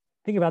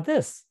 Think about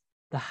this,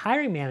 the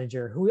hiring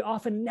manager, who we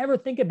often never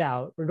think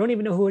about or don't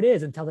even know who it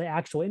is until the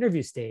actual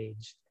interview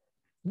stage,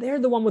 they're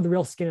the one with the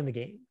real skin in the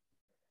game.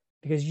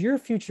 Because your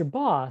future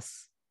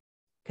boss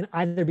can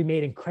either be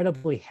made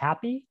incredibly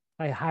happy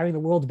by hiring the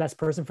world's best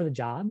person for the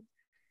job,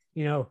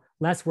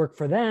 less work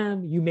for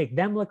them, you make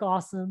them look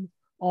awesome,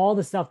 all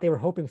the stuff they were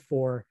hoping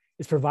for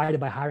is provided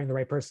by hiring the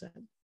right person.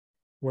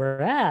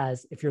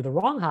 Whereas if you're the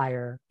wrong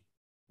hire,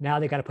 now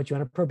they got to put you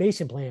on a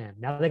probation plan.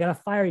 Now they got to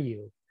fire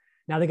you.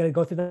 Now they got to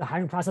go through the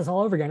hiring process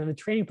all over again and the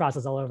training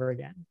process all over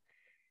again.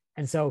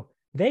 And so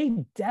they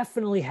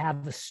definitely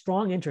have a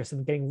strong interest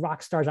in getting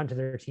rock stars onto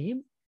their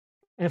team.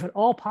 And if at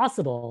all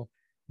possible,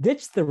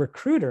 ditch the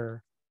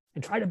recruiter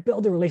and try to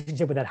build a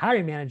relationship with that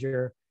hiring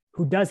manager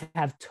who does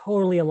have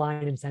totally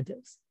aligned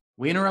incentives.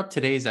 We interrupt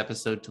today's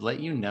episode to let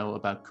you know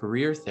about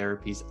Career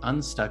Therapy's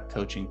Unstuck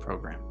coaching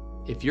program.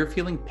 If you're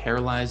feeling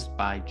paralyzed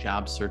by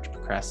job search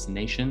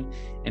procrastination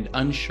and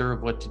unsure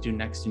of what to do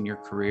next in your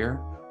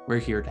career, we're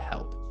here to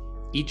help.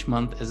 Each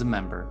month as a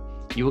member,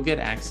 you will get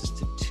access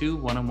to 2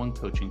 one-on-one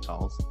coaching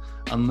calls,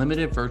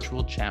 unlimited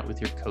virtual chat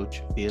with your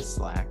coach via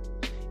Slack,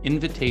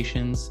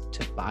 invitations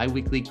to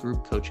bi-weekly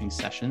group coaching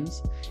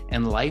sessions,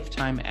 and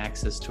lifetime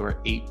access to our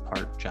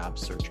 8-part job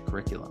search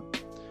curriculum.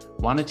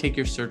 Want to take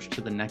your search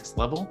to the next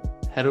level?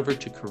 Head over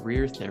to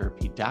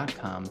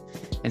careertherapy.com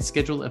and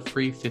schedule a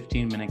free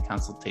 15-minute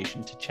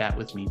consultation to chat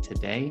with me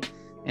today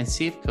and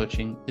see if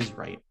coaching is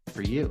right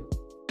for you.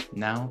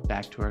 Now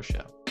back to our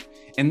show.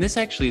 And this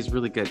actually is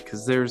really good,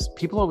 because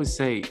people always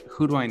say,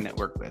 who do I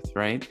network with,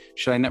 right?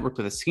 Should I network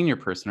with a senior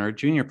person or a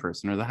junior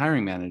person or the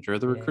hiring manager or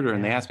the recruiter? Yeah.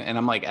 And they ask me, and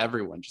I'm like,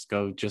 everyone, just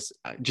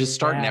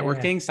start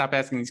networking, stop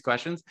asking these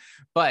questions.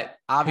 But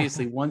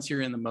obviously, once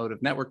you're in the mode of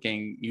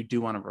networking, you do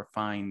want to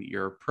refine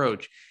your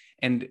approach.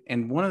 And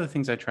one of the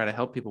things I try to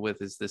help people with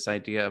is this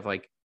idea of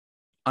like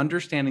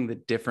understanding the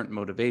different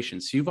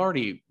motivations. So you've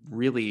already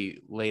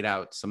really laid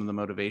out some of the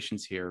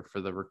motivations here for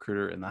the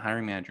recruiter and the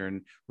hiring manager.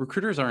 And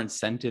recruiters are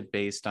incentive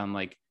based on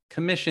like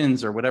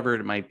commissions or whatever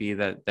it might be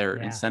that they're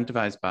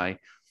incentivized by.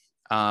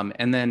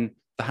 And then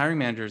the hiring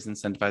manager is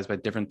incentivized by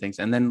different things.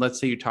 And then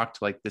let's say you talk to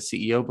like the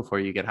CEO before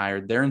you get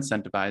hired, they're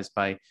incentivized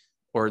by,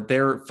 or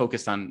they're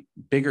focused on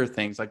bigger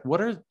things. Like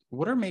what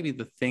are maybe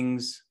the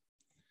things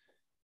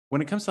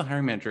when it comes to the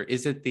hiring manager?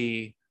 Is it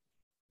the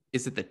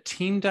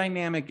team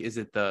dynamic? Is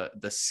it the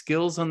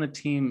skills on the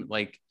team?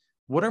 Like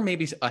what are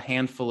maybe a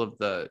handful of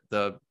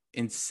the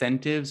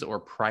incentives or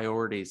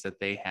priorities that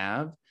they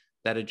have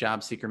that a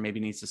job seeker maybe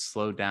needs to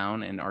slow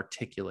down and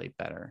articulate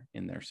better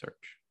in their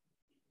search?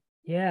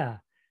 Yeah.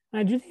 And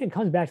I do think it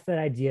comes back to that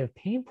idea of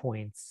pain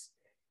points.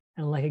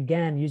 And like,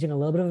 again, using a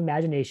little bit of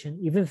imagination,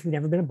 even if you've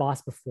never been a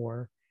boss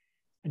before,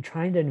 and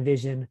trying to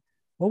envision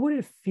what would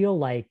it feel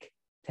like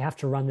to have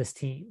to run this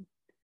team?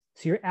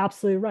 So you're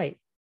absolutely right.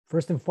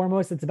 First and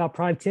foremost, it's about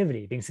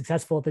productivity, being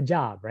successful at the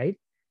job, right?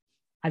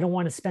 I don't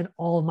want to spend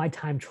all of my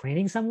time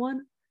training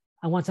someone.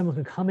 I want someone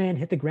who can come in,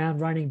 hit the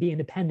ground running, be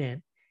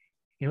independent,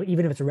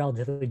 even if it's a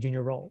relatively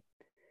junior role.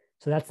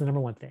 So that's the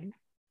number one thing.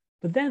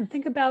 But then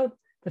think about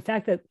the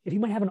fact that if you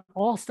might have an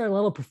all-star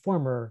level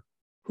performer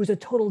who's a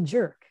total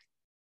jerk,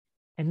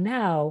 and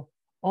now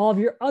all of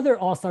your other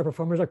all-star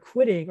performers are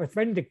quitting or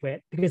threatening to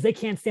quit because they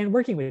can't stand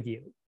working with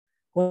you.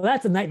 Well,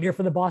 that's a nightmare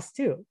for the boss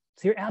too.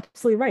 So you're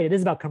absolutely right. It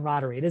is about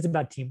camaraderie. It is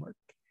about teamwork.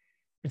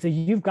 And so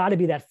you've got to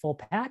be that full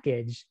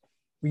package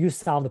where you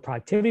solve the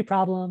productivity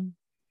problem,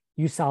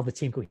 you solve the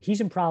team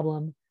cohesion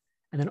problem,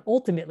 and then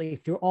ultimately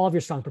through all of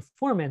your strong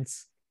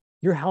performance,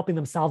 you're helping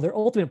them solve their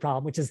ultimate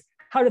problem, which is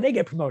how do they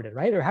get promoted,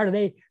 right? Or how do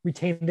they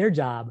retain their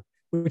job,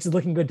 which is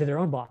looking good to their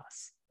own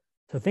boss.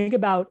 So think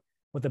about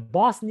what the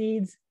boss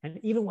needs and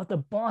even what the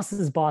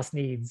boss's boss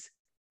needs,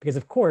 because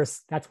of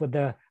course, that's what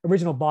the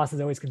original boss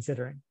is always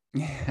considering.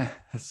 Yeah,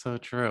 that's so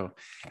true.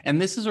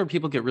 And this is where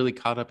people get really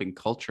caught up in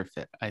culture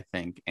fit, I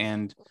think.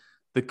 And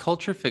the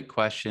culture fit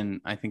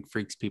question, I think,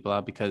 freaks people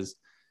out because,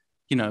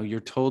 you're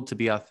told to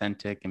be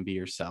authentic and be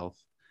yourself.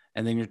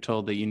 And then you're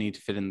told that you need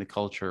to fit in the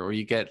culture, or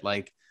you get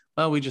like,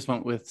 well, we just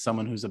went with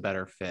someone who's a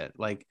better fit.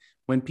 Like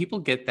when people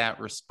get that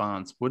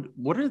response,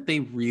 what are they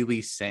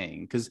really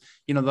saying? Because,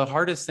 the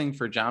hardest thing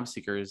for job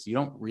seekers, you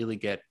don't really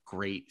get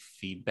great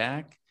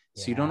feedback.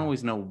 So you don't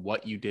always know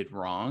what you did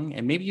wrong.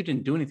 And maybe you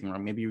didn't do anything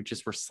wrong. Maybe you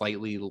just were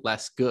slightly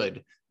less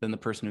good than the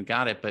person who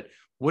got it. But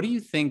what do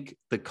you think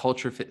the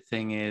culture fit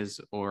thing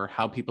is, or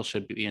how people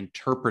should be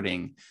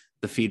interpreting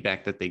the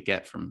feedback that they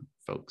get from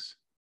folks?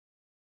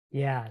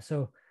 Yeah.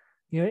 So,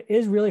 it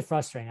is really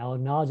frustrating. I'll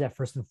acknowledge that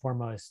first and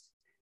foremost.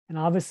 And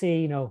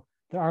obviously,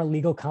 there are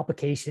legal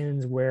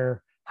complications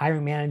where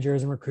hiring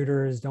managers and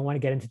recruiters don't want to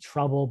get into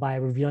trouble by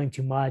revealing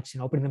too much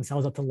and opening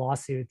themselves up to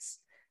lawsuits.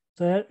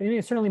 So that,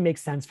 it certainly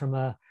makes sense from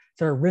a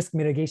sort of risk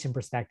mitigation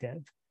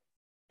perspective.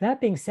 That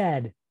being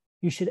said,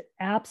 you should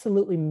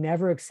absolutely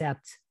never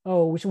accept,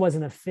 oh, which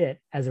wasn't a fit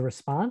as a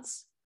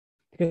response,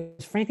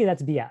 because frankly,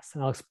 that's BS.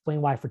 And I'll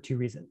explain why for two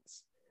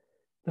reasons.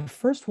 The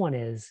first one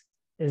is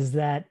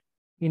that,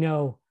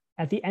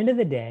 at the end of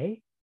the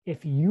day,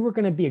 if you were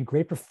going to be a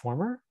great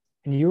performer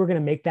and you were going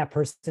to make that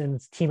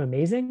person's team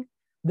amazing,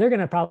 they're going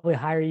to probably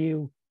hire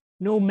you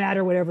no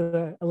matter whatever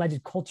the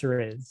alleged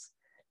culture is.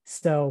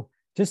 So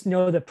just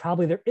know that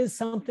probably there is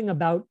something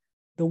about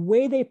the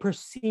way they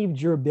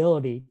perceived your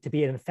ability to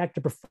be an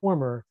effective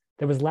performer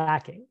that was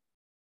lacking.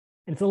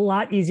 And it's a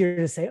lot easier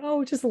to say,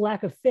 oh, it's just a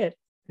lack of fit,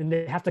 than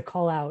they have to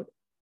call out,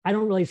 I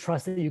don't really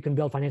trust that you can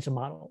build financial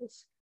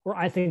models, or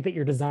I think that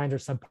your designs are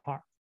subpar.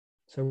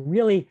 So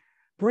really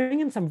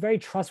bring in some very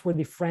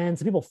trustworthy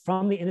friends, people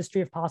from the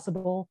industry if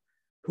possible,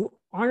 who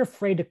aren't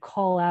afraid to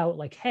call out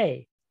like,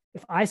 hey,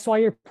 if I saw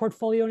your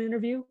portfolio in an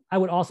interview, I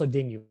would also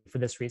ding you for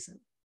this reason.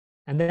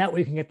 And then that way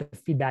you can get the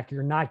feedback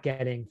you're not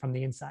getting from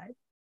the inside.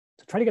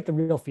 So try to get the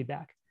real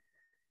feedback.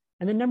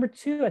 And then number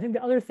two, I think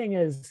the other thing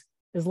is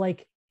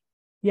like,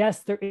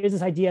 yes, there is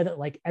this idea that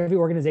like every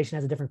organization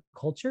has a different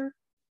culture,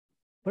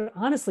 but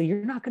honestly,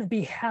 you're not going to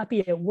be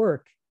happy at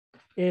work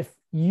if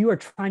you are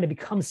trying to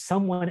become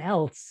someone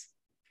else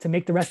to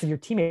make the rest of your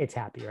teammates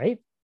happy, right?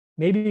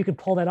 Maybe you could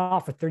pull that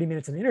off for 30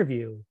 minutes in an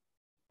interview,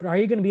 but are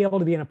you going to be able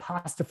to be an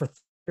imposter for 3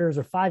 years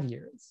or 5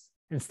 years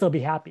and still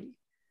be happy?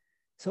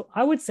 So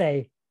I would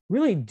say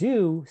really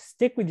do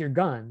stick with your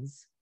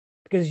guns,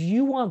 because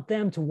you want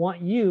them to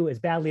want you as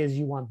badly as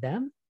you want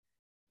them.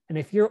 And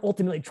if you're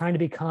ultimately trying to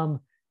become,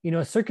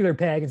 a circular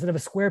peg instead of a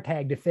square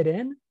peg to fit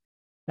in,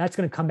 that's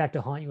going to come back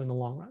to haunt you in the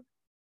long run.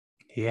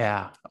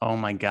 Yeah. Oh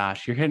my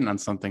gosh. You're hitting on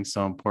something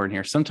so important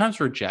here. Sometimes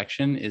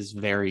rejection is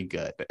very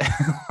good.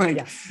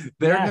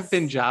 There have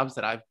been jobs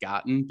that I've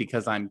gotten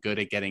because I'm good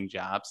at getting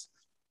jobs,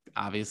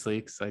 obviously,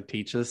 because I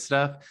teach this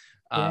stuff.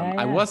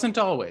 I wasn't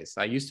always.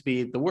 I used to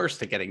be the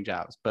worst at getting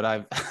jobs, but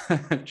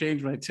I've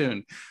changed my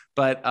tune.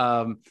 But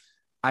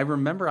I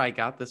remember I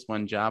got this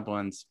one job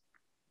once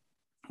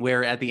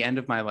where at the end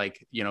of my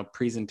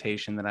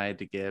presentation that I had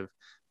to give,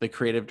 the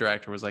creative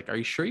director was like, are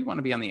you sure you want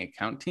to be on the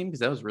account team? Because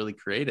that was really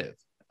creative.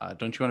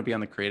 Don't you want to be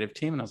on the creative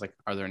team? And I was like,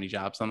 are there any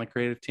jobs on the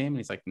creative team? And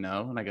he's like,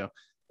 no. And I go,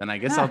 then I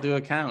guess I'll do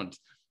account.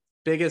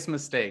 Biggest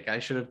mistake. I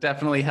should have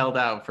definitely held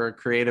out for a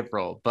creative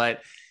role.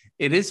 But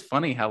it is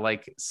funny how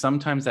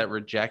sometimes that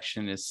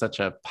rejection is such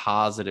a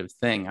positive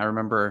thing. I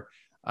remember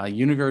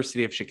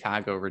University of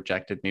Chicago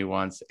rejected me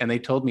once, and they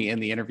told me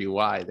in the interview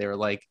why. They were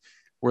like,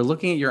 we're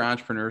looking at your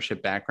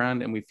entrepreneurship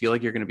background and we feel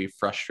like you're going to be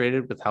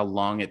frustrated with how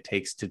long it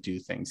takes to do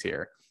things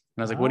here.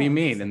 I was like, what do you Oh,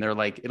 mean? And interesting. they're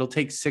like, it'll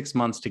take 6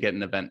 months to get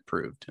an event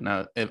approved. And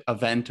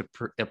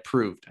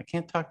approved. I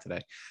can't talk today.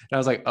 And I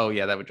was like, oh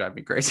yeah, that would drive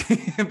me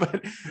crazy.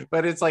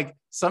 but it's like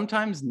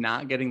sometimes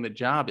not getting the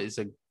job is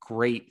a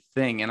great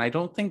thing. And I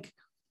don't think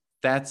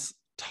that's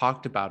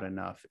talked about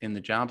enough in the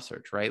job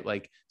search, right?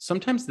 Like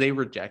sometimes they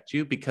reject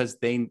you because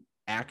they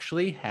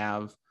actually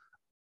have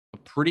a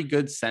pretty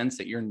good sense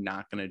that you're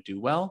not going to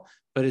do well.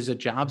 But as a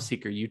job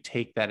seeker, you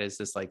take that as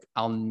this like,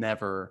 I'll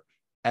never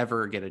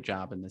ever get a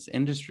job in this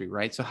industry,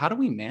 right? So how do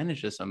we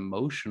manage this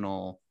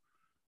emotional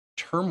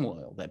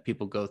turmoil that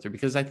people go through?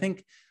 Because I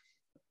think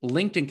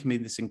LinkedIn can be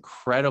this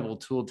incredible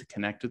tool to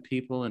connect with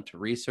people and to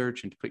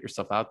research and to put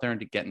yourself out there and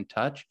to get in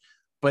touch.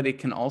 But it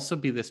can also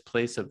be this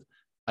place of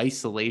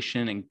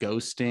isolation and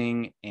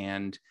ghosting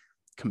and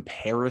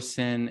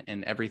comparison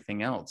and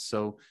everything else.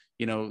 So,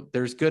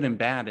 there's good and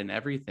bad in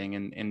everything.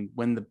 And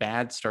when the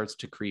bad starts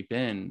to creep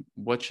in,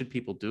 what should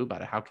people do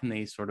about it? How can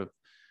they sort of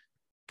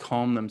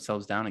calm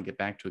themselves down and get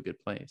back to a good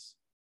place?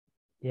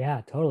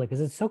 Yeah, totally.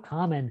 Because it's so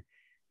common.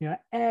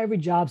 Every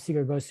job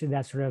seeker goes through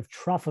that sort of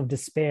trough of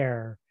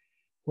despair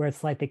where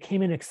it's like they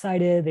came in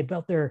excited, they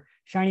built their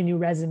shiny new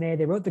resume,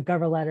 they wrote the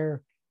cover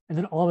letter, and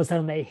then all of a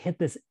sudden they hit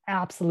this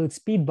absolute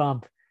speed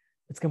bump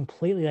that's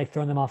completely like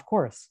throwing them off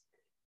course.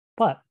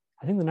 But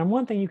I think the number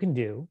one thing you can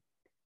do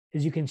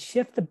is you can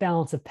shift the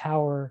balance of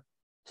power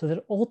so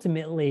that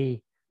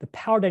ultimately the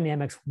power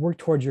dynamics work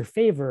towards your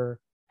favor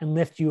and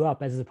lift you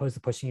up as opposed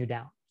to pushing you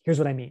down. Here's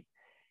what I mean.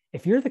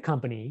 If you're the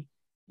company,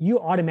 you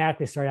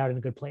automatically start out in a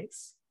good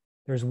place.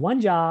 There's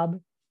one job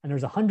and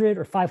there's 100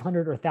 or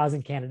 500 or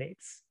 1,000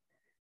 candidates.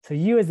 So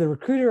you as the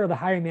recruiter or the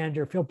hiring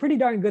manager feel pretty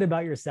darn good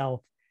about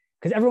yourself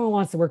because everyone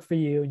wants to work for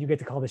you and you get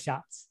to call the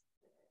shots.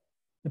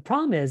 The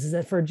problem is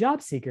that for a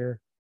job seeker,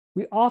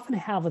 we often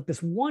have like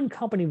this one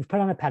company we've put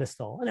on a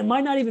pedestal, and it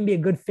might not even be a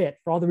good fit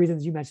for all the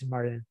reasons you mentioned,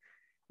 Martin.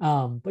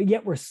 But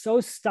yet we're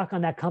so stuck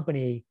on that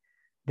company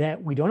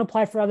that we don't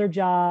apply for other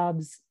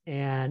jobs.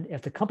 And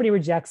if the company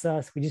rejects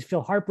us, we just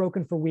feel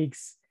heartbroken for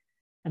weeks.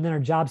 And then our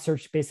job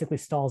search basically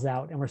stalls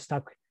out and we're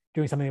stuck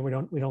doing something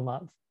that we don't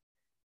love.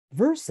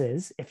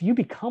 Versus if you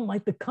become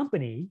like the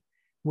company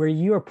where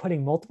you are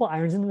putting multiple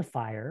irons into the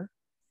fire,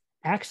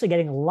 actually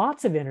getting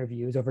lots of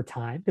interviews over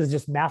time, because it's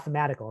just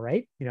mathematical,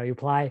 right? You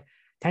apply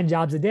 10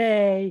 jobs a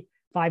day,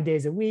 5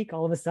 days a week,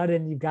 all of a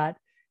sudden you've got,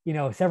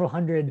 several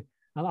hundred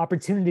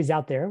opportunities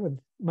out there with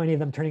many of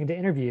them turning into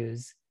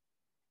interviews.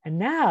 And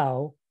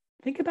now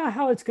think about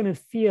how it's going to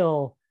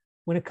feel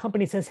when a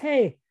company says,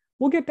 hey,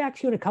 we'll get back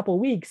to you in a couple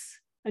of weeks.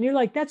 And you're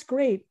like, that's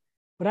great,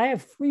 but I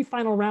have 3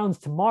 final rounds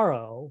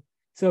tomorrow.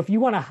 So if you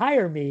want to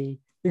hire me,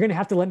 you're going to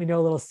have to let me know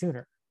a little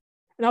sooner.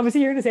 And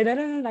obviously you're going to say that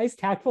in a nice,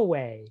 tactful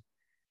way.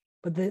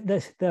 But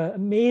the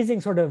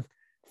amazing sort of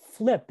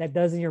flip that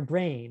does in your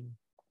brain,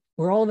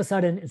 where all of a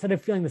sudden, instead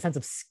of feeling the sense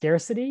of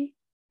scarcity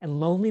and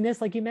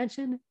loneliness, like you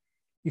mentioned,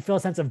 you feel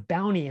a sense of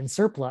bounty and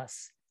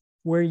surplus,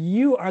 where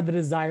you are the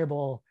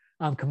desirable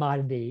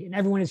commodity and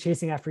everyone is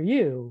chasing after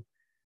you.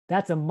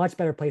 That's a much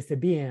better place to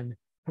be in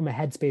from a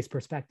headspace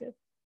perspective.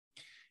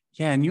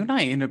 Yeah, and you and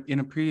I in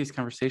a previous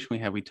conversation we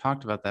had, we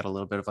talked about that a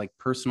little bit of like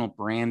personal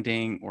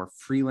branding or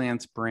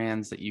freelance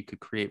brands that you could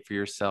create for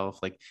yourself.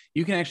 Like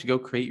you can actually go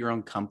create your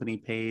own company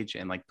page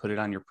and like put it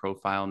on your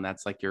profile, and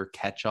that's like your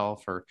catch-all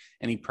for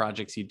any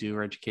projects you do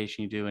or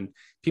education you do. And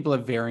people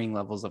have varying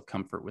levels of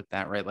comfort with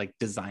that, right? Like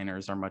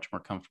designers are much more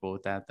comfortable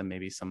with that than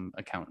maybe some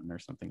accountant or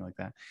something like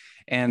that.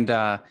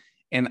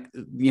 And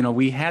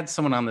we had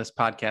someone on this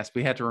podcast.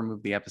 We had to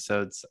remove the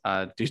episodes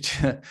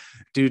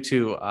due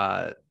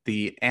to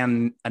the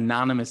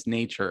anonymous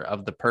nature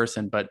of the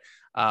person. But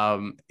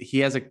he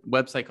has a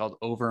website called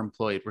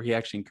Overemployed, where he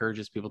actually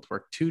encourages people to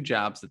work 2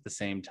 jobs at the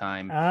same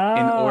time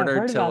in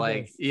order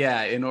to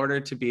in order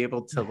to be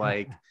able to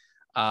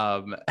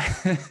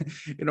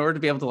in order to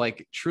be able to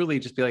like truly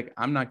just be like,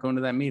 I'm not going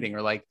to that meeting,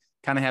 or like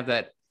kind of have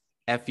that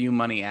F you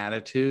money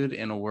attitude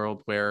in a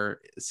world where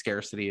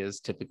scarcity is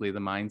typically the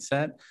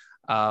mindset.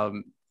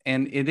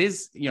 And it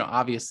is,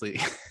 obviously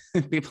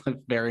people have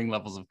varying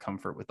levels of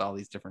comfort with all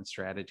these different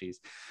strategies,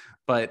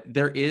 but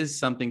there is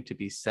something to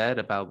be said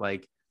about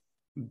like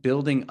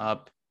building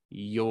up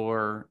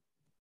your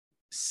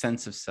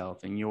sense of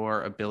self and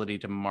your ability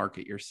to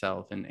market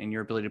yourself and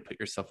your ability to put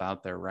yourself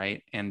out there.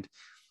 Right. And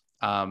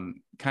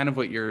kind of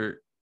what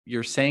you're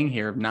saying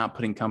here of not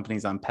putting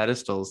companies on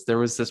pedestals. There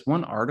was this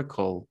one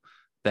article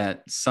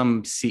that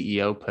some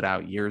CEO put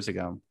out years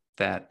ago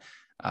that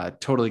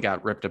totally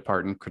got ripped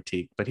apart and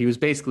critiqued, but he was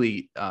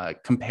basically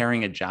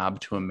comparing a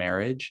job to a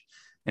marriage.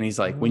 And he's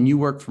like, when you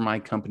work for my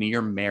company,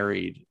 you're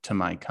married to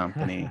my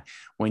company.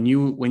 when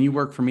you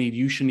work for me,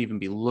 you shouldn't even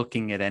be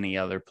looking at any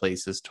other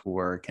places to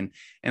work. And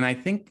I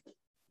think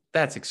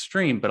that's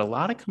extreme, but a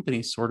lot of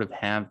companies sort of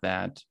have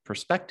that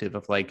perspective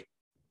of like,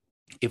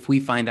 if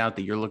we find out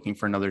that you're looking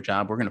for another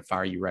job, we're going to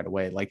fire you right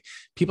away. Like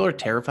people are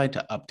terrified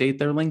to update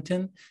their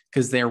LinkedIn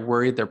because they're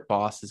worried their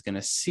boss is going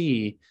to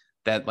see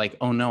that like,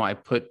 oh no, I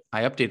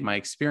updated my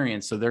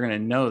experience. So they're going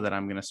to know that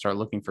I'm going to start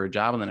looking for a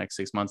job in the next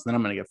 6 months. Then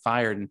I'm going to get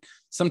fired. And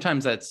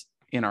sometimes that's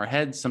in our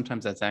heads.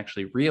 Sometimes that's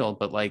actually real,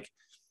 but like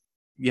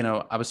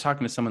I was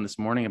talking to someone this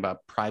morning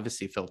about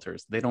privacy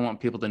filters. They don't want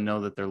people to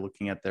know that they're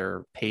looking at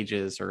their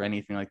pages or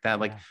anything like that.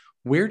 Like,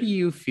 where do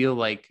you feel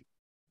like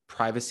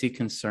privacy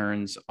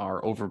concerns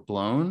are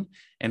overblown,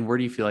 and where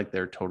do you feel like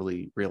they're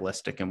totally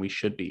realistic and we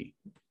should be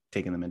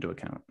taking them into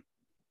account?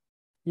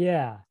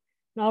 Yeah.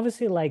 And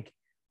obviously, like,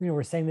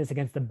 we're saying this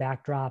against the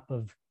backdrop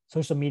of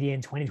social media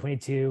in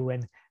 2022,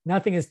 and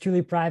nothing is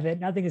truly private,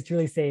 nothing is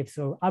truly safe.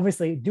 So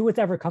obviously, do what's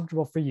ever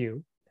comfortable for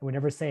you. I would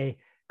never say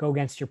go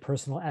against your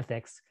personal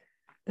ethics.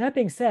 That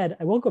being said,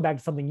 I will go back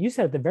to something you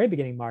said at the very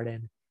beginning,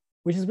 Martin,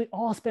 which is we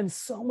all spend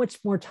so much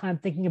more time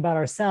thinking about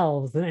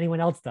ourselves than anyone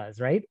else does,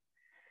 right?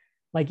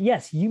 Like,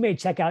 yes, you may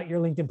check out your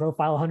LinkedIn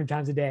profile 100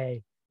 times a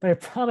day, but I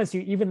promise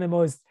you, even the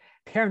most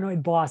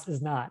paranoid boss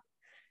is not.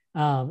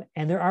 And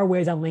there are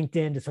ways on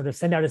LinkedIn to sort of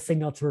send out a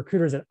signal to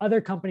recruiters at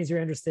other companies you're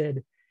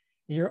interested.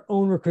 Your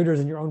own recruiters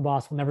and your own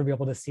boss will never be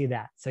able to see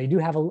that. So you do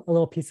have a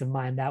little peace of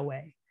mind that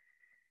way.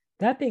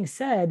 That being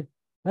said,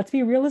 let's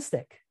be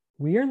realistic.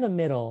 We are in the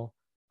middle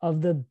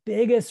of the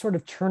biggest sort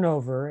of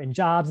turnover in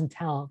jobs and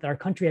talent that our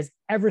country has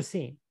ever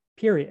seen,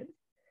 period.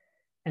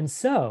 And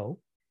so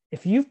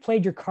if you've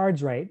played your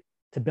cards right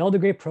to build a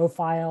great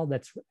profile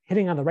that's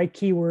hitting on the right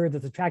keywords,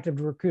 that's attractive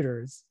to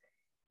recruiters,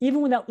 even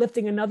without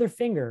lifting another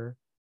finger,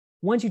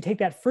 once you take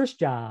that first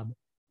job,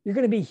 you're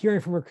going to be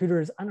hearing from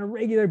recruiters on a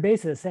regular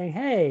basis saying,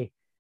 hey,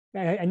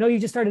 I know you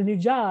just started a new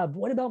job.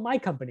 What about my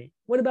company?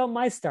 What about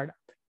my startup?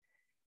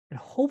 And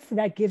hopefully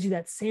that gives you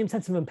that same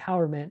sense of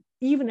empowerment,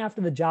 even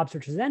after the job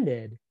search has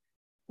ended,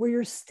 where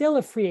you're still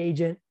a free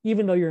agent,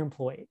 even though you're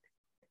employed.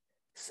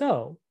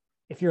 So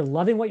if you're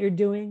loving what you're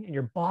doing and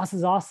your boss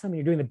is awesome and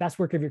you're doing the best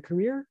work of your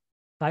career,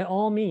 by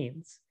all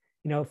means,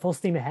 full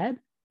steam ahead.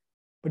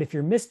 But if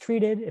you're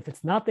mistreated, if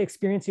it's not the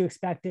experience you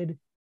expected,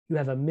 you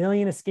have a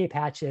million escape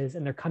hatches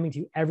and they're coming to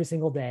you every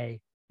single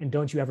day. And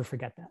don't you ever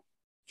forget that.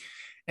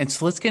 And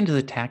so let's get into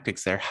the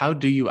tactics there. How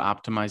do you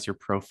optimize your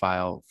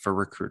profile for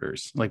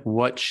recruiters? Like,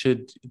 what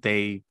should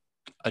they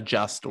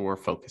adjust or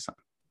focus on?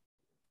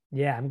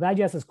 Yeah, I'm glad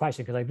you asked this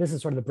question because this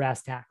is sort of the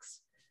brass tacks.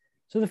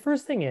 So the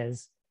first thing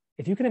is,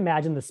 if you can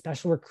imagine the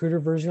special recruiter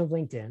version of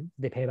LinkedIn,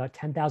 they pay about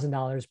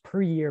 $10,000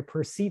 per year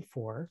per seat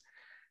for,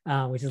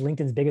 which is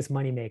LinkedIn's biggest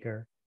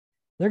moneymaker.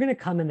 They're going to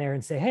come in there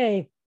and say,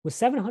 hey, with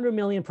 700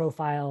 million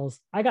profiles,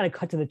 I got to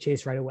cut to the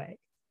chase right away.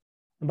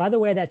 And by the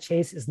way, that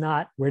chase is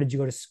not where did you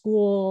go to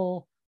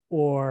school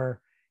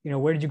or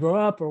where did you grow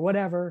up or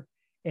whatever.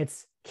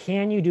 It's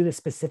can you do the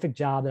specific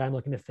job that I'm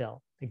looking to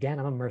fill? Again,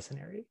 I'm a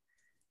mercenary.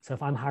 So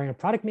if I'm hiring a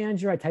product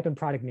manager, I type in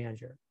product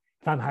manager.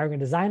 If I'm hiring a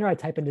designer, I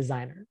type in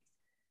designer.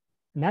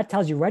 And that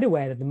tells you right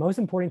away that the most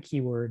important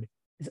keyword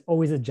is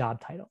always a job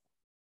title.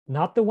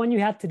 Not the one you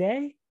have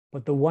today,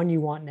 but the one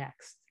you want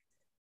next.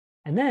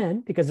 And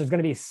then, because there's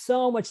going to be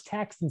so much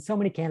text and so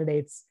many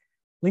candidates,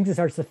 LinkedIn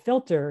starts to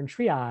filter and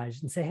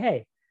triage and say,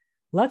 hey,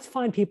 let's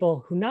find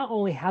people who not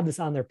only have this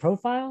on their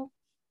profile,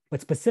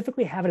 but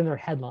specifically have it in their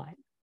headline.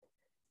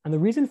 And the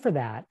reason for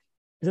that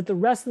is that the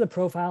rest of the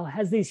profile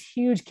has these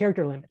huge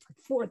character limits, like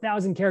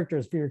 4,000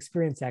 characters for your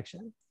experience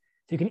section.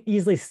 So you can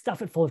easily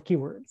stuff it full of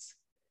keywords.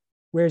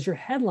 Whereas your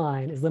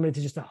headline is limited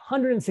to just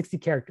 160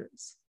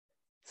 characters.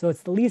 So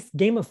it's the least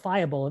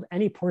gamifiable of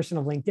any portion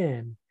of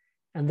LinkedIn,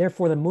 and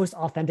therefore the most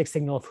authentic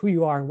signal of who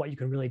you are and what you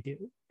can really do.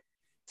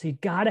 So you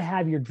got to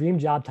have your dream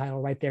job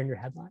title right there in your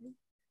headline.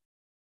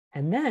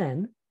 And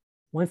then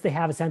once they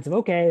have a sense of,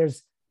 okay,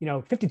 there's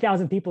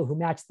 50,000 people who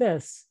match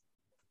this,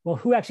 well,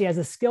 who actually has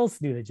the skills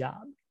to do the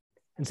job?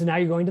 And so now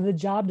you're going to the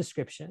job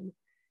description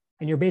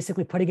and you're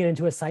basically putting it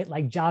into a site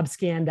like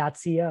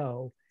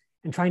jobscan.co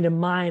and trying to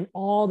mine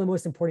all the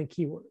most important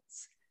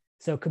keywords.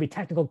 So it could be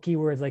technical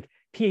keywords like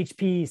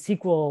PHP,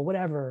 SQL,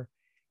 whatever.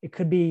 It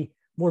could be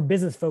more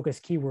business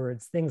focused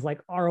keywords, things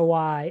like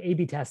ROI,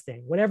 A/B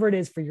testing, whatever it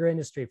is for your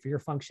industry, for your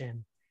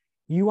function.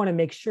 You want to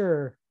make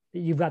sure that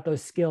you've got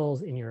those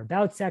skills in your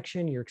about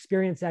section, your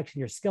experience section,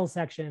 your skill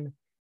section,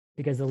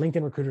 because the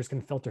LinkedIn recruiters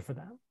can filter for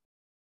them.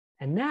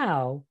 And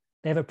now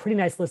they have a pretty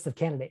nice list of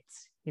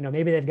candidates.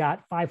 Maybe they've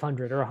got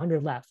 500 or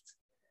 100 left,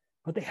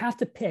 but they have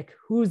to pick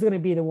who's going to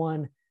be the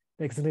one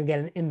that's going to get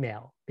an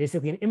in-mail,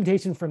 basically an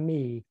invitation from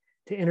me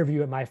to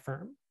interview at my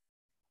firm.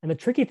 And the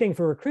tricky thing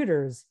for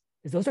recruiters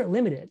is those are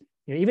limited.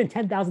 Even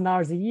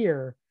 $10,000 a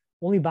year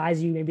only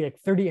buys you maybe like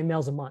 30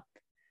 in-mails a month.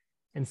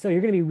 And so you're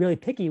going to be really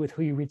picky with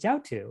who you reach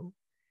out to,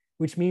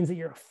 which means that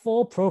your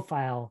full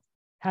profile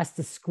has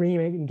to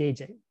scream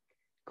engaging.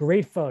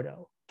 Great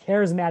photo,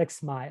 charismatic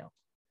smile.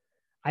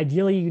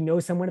 Ideally, you know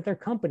someone at their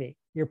company.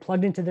 You're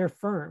plugged into their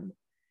firm.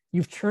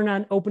 You've turned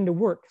on open to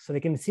work so they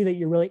can see that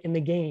you're really in the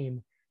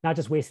game, not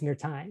just wasting their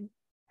time.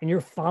 And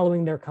you're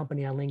following their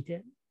company on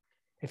LinkedIn.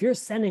 If you're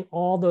sending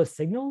all those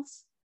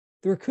signals,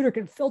 the recruiter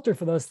can filter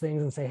for those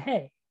things and say,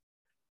 hey,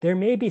 there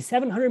may be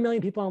 700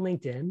 million people on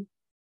LinkedIn,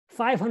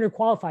 500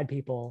 qualified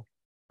people,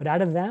 but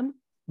out of them,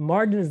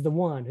 Martin is the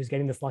one who's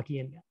getting this lucky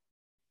email.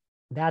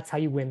 That's how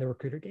you win the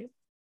recruiter game.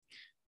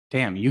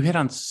 Damn, you hit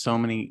on so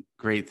many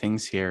great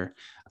things here.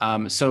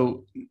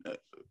 So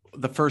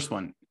the first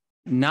one,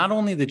 not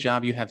only the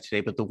job you have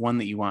today, but the one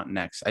that you want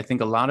next. I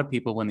think a lot of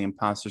people, when the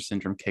imposter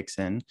syndrome kicks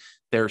in,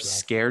 they're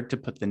scared to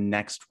put the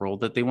next role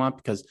that they want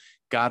because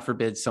God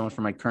forbid someone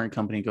from my current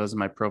company goes in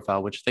my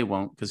profile, which they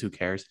won't because who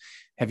cares?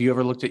 Have you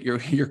ever looked at your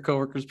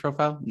coworker's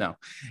profile? No.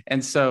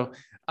 And so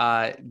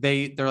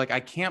they're like,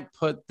 I can't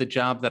put the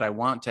job that I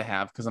want to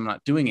have because I'm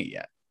not doing it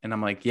yet. And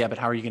I'm like, yeah, but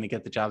how are you going to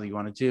get the job that you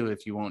want to do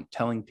if you won't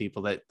telling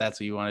people that that's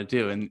what you want to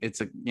do? And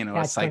it's a,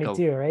 a cycle.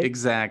 Right?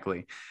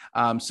 Exactly.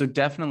 So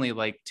definitely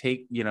like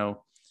take,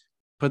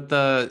 put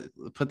the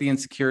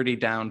insecurity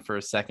down for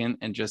a second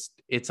and just,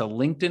 it's a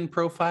LinkedIn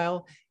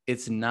profile.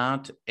 It's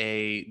not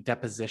a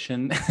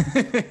deposition.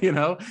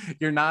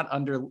 You're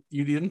not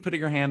you didn't put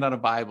your hand on a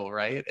Bible,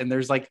 right? And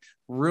there's like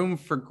room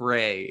for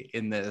gray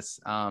in this.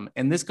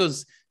 And this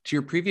goes to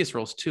your previous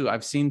roles too.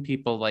 I've seen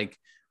people like,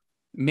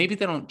 maybe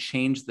they don't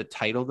change the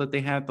title that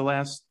they had the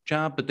last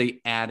job, but they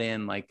add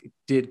in like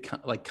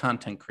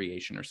content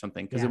creation or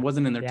something because it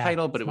wasn't in their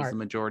title, but it was the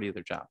majority of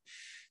their job.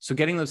 So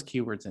getting those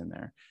keywords in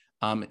there,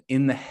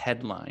 in the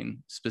headline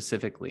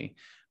specifically,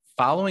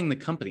 following the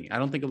company. I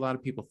don't think a lot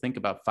of people think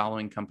about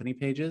following company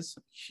pages,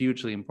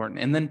 hugely important.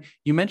 And then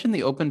you mentioned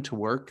the open to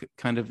work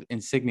kind of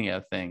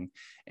insignia thing.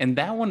 And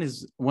that one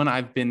is one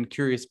I've been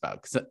curious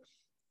about because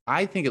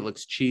I think it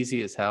looks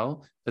cheesy as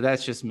hell, but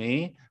that's just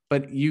me.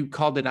 But you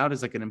called it out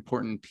as like an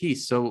important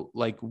piece. So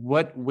like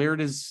where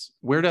do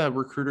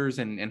recruiters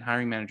and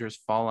hiring managers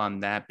fall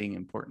on that being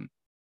important?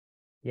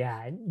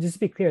 Yeah, just to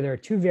be clear, there are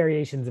two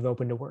variations of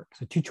open to work.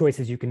 So two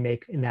choices you can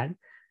make in that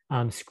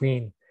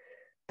screen.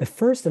 The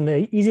first and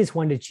the easiest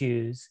one to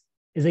choose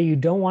is that you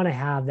don't want to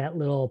have that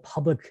little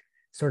public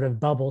sort of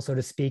bubble, so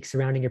to speak,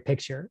 surrounding your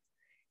picture.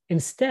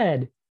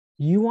 Instead,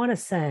 you want to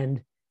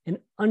send an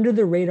under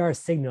the radar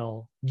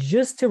signal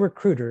just to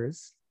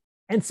recruiters,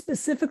 and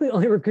specifically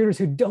only recruiters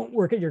who don't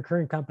work at your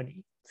current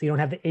company. So you don't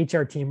have the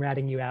HR team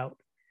ratting you out.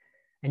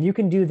 And you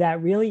can do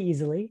that really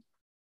easily.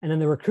 And then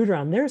the recruiter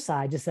on their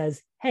side just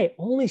says, hey,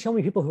 only show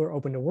me people who are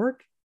open to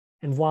work.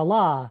 And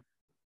voila,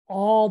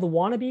 all the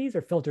wannabes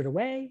are filtered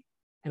away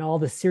and all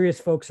the serious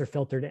folks are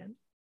filtered in.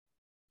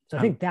 So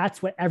I think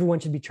that's what everyone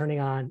should be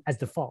turning on as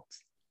default.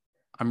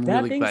 I'm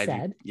really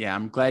glad.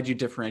 I'm glad you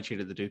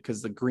differentiated the two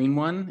because the green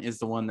one is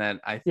the one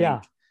that I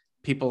think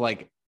people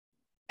like.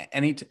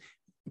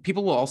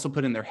 People will also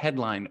put in their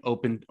headline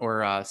 "open"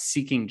 or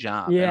 "seeking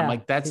job." Yeah, and I'm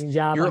like, that's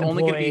job, you're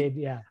only going to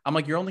be. Yeah. I'm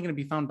like, you're only going to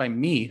be found by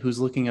me, who's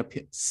looking up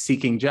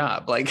seeking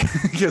job, like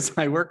because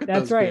I work with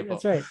those people.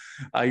 That's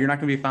right. You're not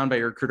going to be found by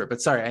your recruiter.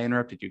 But sorry, I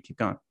interrupted you. Keep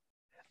going.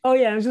 Oh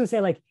yeah, I was going to say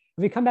like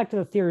if we come back to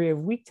the theory of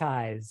weak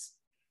ties,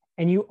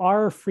 and you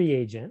are a free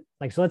agent,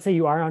 like so, let's say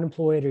you are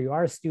unemployed or you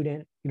are a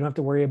student, you don't have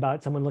to worry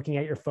about someone looking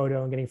at your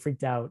photo and getting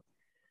freaked out.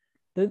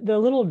 The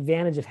little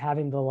advantage of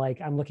having the like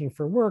I'm looking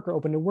for work or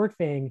open to work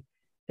thing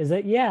is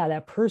that,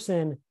 that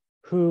person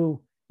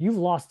who you've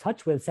lost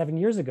touch with 7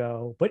 years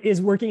ago, but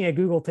is working at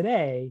Google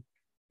today,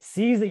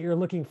 sees that you're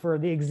looking for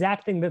the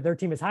exact thing that their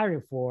team is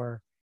hiring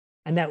for.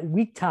 And that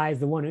weak tie is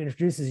the one who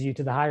introduces you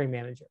to the hiring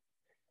manager.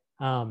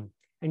 And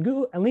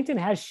Google and LinkedIn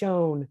has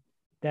shown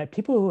that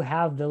people who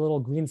have the little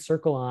green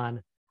circle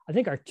on, I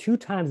think are 2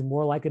 times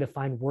more likely to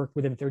find work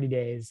within 30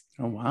 days.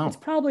 Oh, wow. It's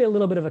probably a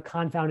little bit of a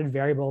confounded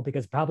variable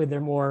because probably they're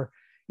more,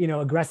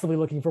 aggressively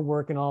looking for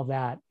work and all of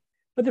that.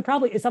 But there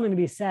probably is something to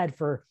be said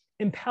for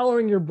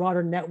empowering your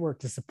broader network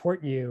to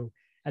support you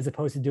as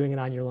opposed to doing it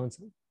on your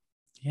lonesome.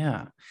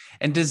 Yeah.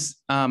 And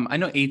I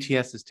know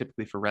ATS is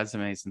typically for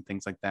resumes and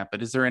things like that,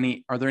 but are there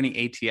any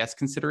ATS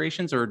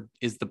considerations or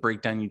is the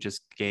breakdown you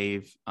just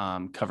gave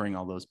covering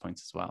all those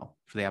points as well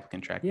for the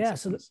applicant tracking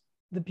systems? So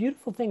the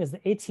beautiful thing is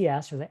the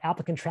ATS or the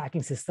applicant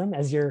tracking system,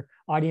 as your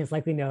audience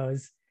likely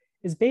knows,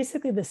 is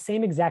basically the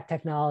same exact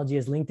technology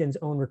as LinkedIn's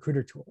own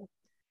recruiter tool,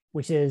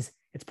 which is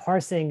it's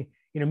parsing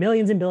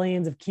millions and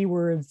billions of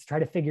keywords to try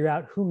to figure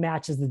out who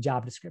matches the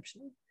job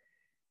description.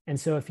 And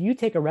so if you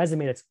take a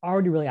resume that's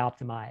already really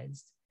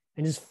optimized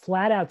and just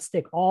flat out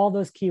stick all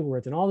those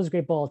keywords and all those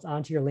great bullets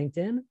onto your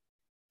LinkedIn,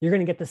 you're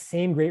going to get the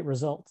same great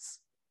results.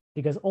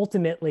 Because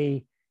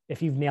ultimately,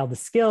 if you've nailed the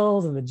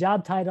skills and the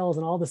job titles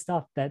and all the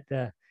stuff that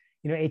the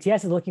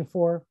ATS is looking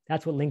for,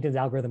 that's what LinkedIn's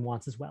algorithm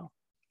wants as well.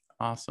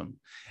 Awesome.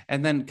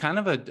 And then kind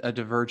of a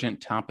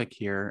divergent topic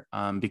here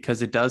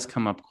because it does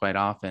come up quite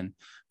often.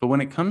 But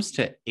when it comes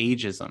to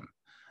ageism,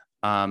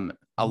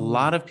 a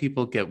lot of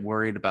people get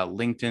worried about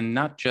LinkedIn,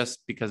 not just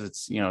because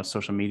it's, a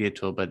social media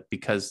tool, but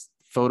because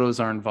photos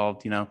are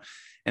involved,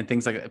 and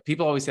things like that.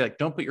 People always say like,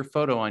 don't put your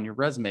photo on your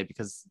resume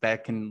because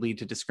that can lead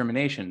to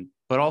discrimination,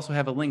 but also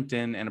have a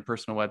LinkedIn and a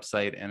personal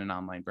website and an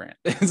online brand.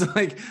 It's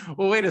like,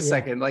 well, wait a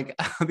second, like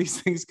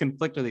these things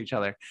conflict with each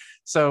other.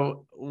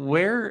 So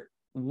what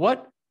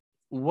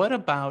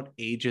about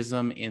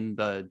ageism in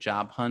the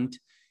job hunt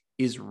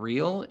is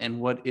real and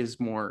what is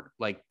more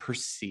like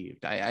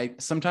perceived? I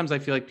sometimes I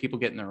feel like people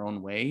get in their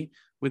own way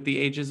with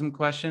the ageism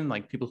question,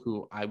 like people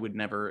who I would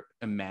never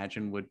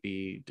imagine would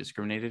be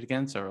discriminated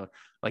against or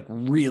like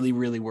really,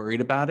 really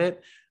worried about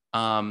it.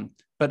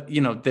 But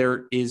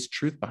there is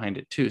truth behind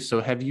it too.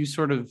 So have you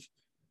sort of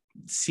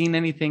seen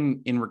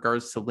anything in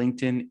regards to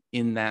LinkedIn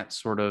in that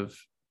sort of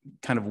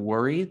kind of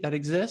worry that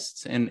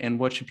exists, and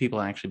what should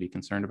people actually be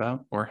concerned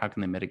about, or how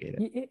can they mitigate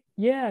it?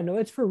 Yeah, no,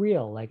 it's for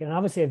real. Like, and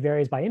obviously it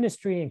varies by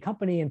industry and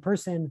company and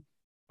person.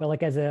 But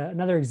like as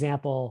another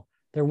example,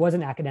 there was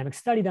an academic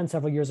study done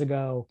several years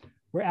ago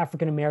where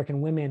African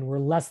American women were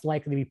less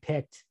likely to be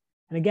picked.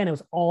 And again, it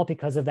was all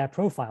because of that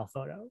profile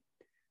photo.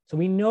 So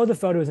we know the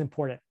photo is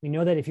important. We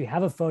know that if you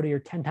have a photo, you're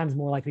 10 times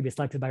more likely to be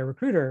selected by a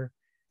recruiter.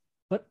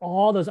 But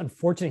all those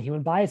unfortunate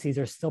human biases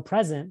are still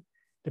present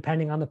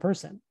depending on the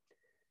person.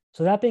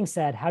 So that being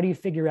said, how do you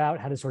figure out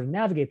how to sort of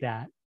navigate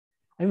that?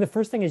 I think the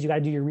first thing is you got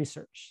to do your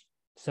research.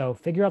 So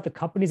figure out the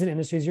companies and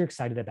industries you're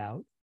excited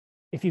about.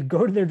 If you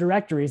go to their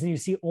directories and you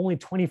see only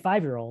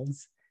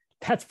 25-year-olds,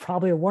 that's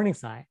probably a warning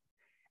sign.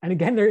 And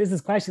again, there is this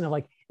question of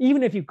like,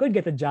 even if you could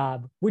get the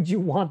job, would you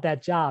want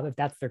that job if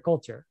that's their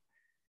culture?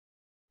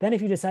 Then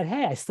if you decide,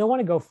 hey, I still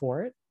want to go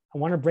for it, I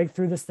want to break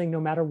through this thing no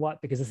matter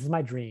what, because this is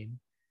my dream,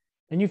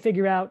 then you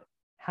figure out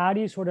how do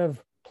you sort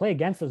of play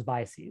against those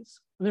biases.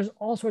 And there's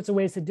all sorts of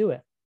ways to do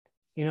it.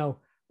 You know,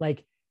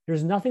 like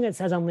there's nothing that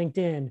says on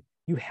LinkedIn,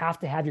 you have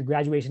to have your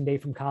graduation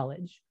date from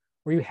college,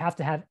 or you have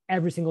to have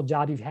every single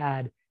job you've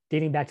had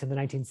dating back to the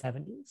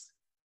 1970s.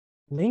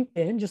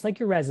 LinkedIn, just like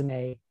your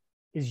resume,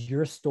 is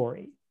your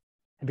story.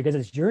 And because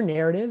it's your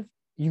narrative,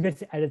 you get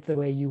to edit the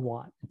way you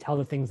want and tell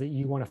the things that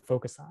you want to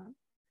focus on.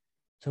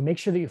 So make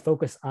sure that you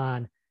focus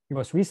on your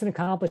most recent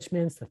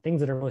accomplishments, the things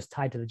that are most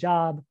tied to the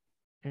job,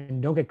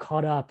 and don't get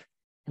caught up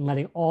in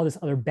letting all this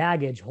other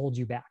baggage hold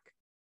you back.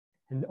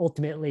 And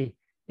ultimately,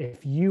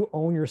 if you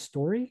own your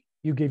story,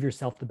 you give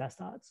yourself the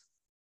best odds.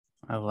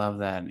 I love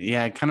that.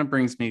 Yeah, it kind of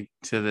brings me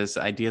to this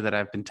idea that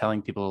I've been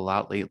telling people a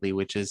lot lately,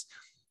 which is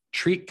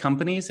treat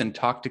companies and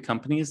talk to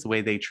companies the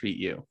way they treat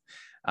you.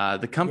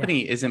 The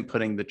company isn't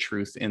putting the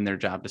truth in their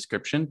job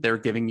description. They're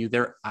giving you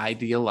their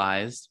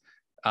idealized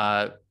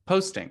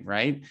posting,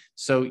 right?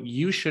 So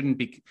you shouldn't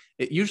be,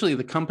 usually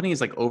the company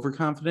is like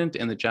overconfident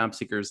and the job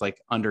seeker is like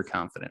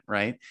underconfident,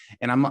 right?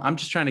 And I'm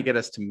just trying to get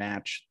us to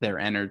match their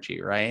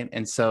energy, right?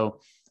 And so,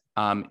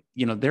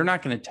 they're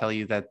not going to tell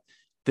you that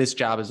this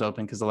job is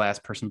open because the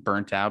last person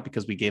burnt out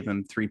because we gave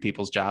them 3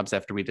 people's jobs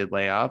after we did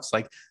layoffs.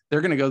 Like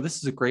they're going to go, this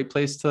is a great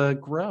place to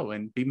grow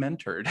and be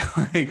mentored,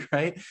 like,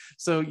 right?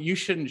 So you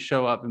shouldn't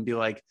show up and be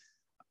like,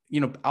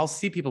 I'll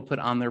see people put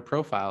on their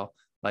profile,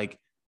 like,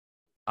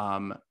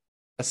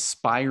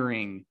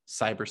 aspiring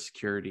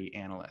cybersecurity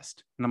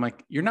analyst. And I'm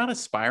like, you're not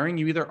aspiring,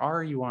 you either are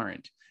or you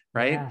aren't,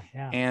 right?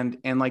 Yeah.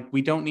 And like,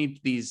 we don't need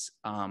these,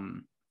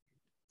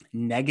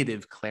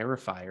 negative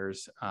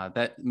clarifiers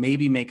that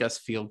maybe make us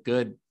feel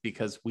good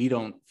because we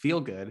don't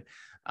feel good.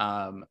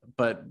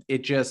 But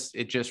it just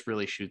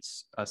really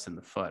shoots us in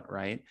the foot.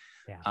 Right.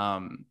 Yeah.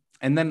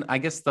 And then I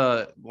guess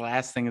the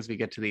last thing as we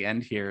get to the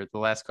end here, the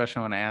last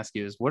question I want to ask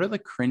you is, what are the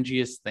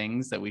cringiest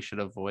things that we should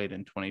avoid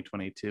in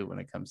 2022 when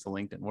it comes to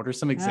LinkedIn? What are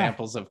some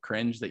examples of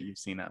cringe that you've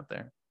seen out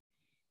there?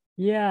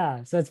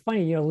 Yeah. So it's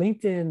funny,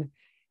 LinkedIn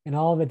and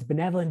all of its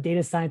benevolent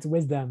data science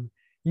wisdom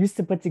used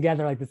to put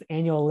together like this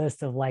annual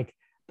list of like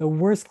the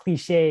worst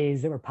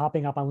cliches that were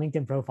popping up on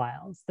LinkedIn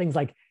profiles, things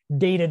like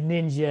data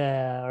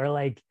ninja or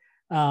like,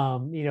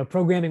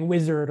 programming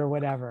wizard or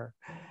whatever.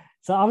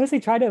 So obviously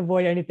try to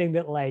avoid anything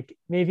that like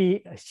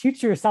maybe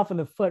shoots yourself in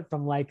the foot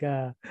from like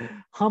a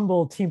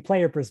humble team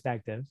player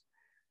perspective.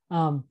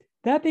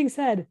 That being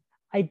said,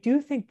 I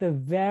do think the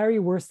very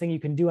worst thing you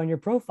can do on your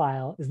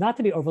profile is not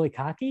to be overly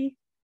cocky,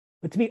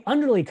 but to be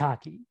underly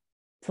cocky,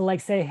 to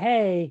like say,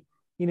 hey,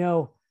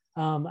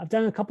 I've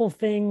done a couple of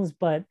things,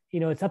 but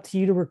it's up to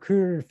you to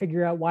recruiter to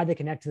figure out why they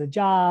connect to the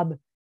job.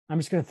 I'm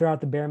just going to throw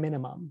out the bare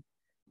minimum.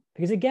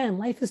 Because again,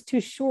 life is too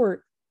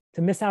short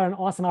to miss out on an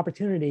awesome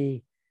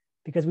opportunity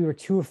because we were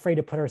too afraid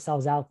to put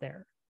ourselves out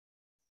there.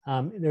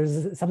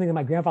 There's something that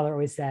my grandfather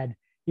always said,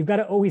 you've got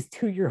to always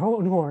toot your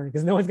own horn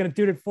because no one's going to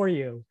toot it for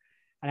you.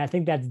 And I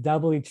think that's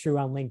doubly true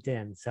on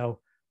LinkedIn. So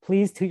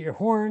please toot your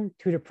horn,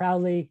 toot it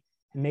proudly,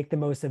 and make the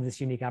most of this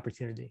unique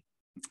opportunity.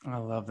 I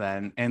love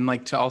that. And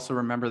like to also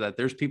remember that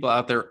there's people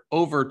out there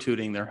over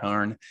tooting their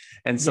horn.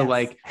 And so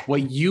like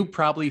what you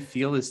probably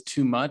feel is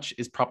too much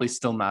is probably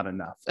still not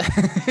enough.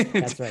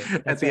 That's right.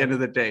 At the end of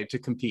the day to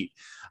compete.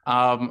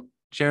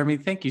 Jeremy,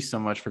 thank you so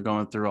much for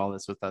going through all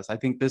this with us. I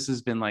think this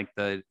has been like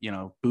the,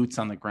 boots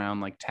on the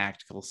ground, like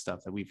tactical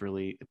stuff that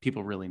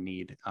people really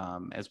need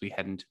as we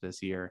head into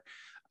this year.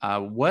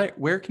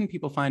 Where can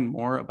people find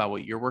more about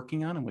what you're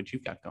working on and what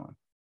you've got going?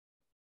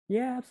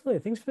 Yeah,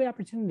 absolutely. Thanks for the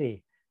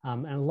opportunity.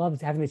 And I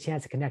love having the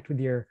chance to connect with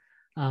your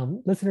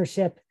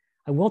listenership.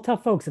 I will tell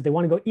folks that they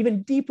want to go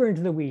even deeper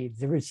into the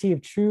weeds to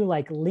achieve true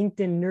like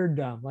LinkedIn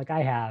nerddom like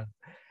I have.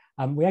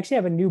 We actually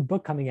have a new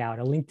book coming out,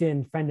 a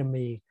LinkedIn friend of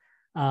me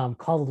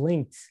called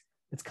Linked.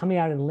 It's coming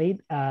out in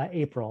late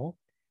April.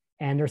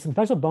 And there's some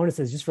special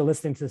bonuses just for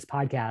listening to this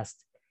podcast.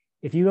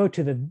 If you go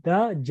to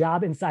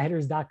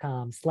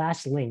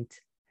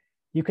thejobinsiders.com/linked,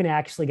 you can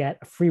actually get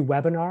a free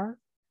webinar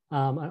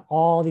on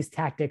all these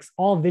tactics,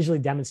 all visually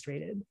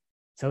demonstrated.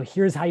 So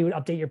here's how you would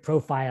update your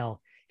profile.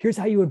 Here's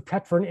how you would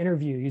prep for an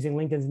interview using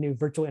LinkedIn's new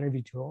virtual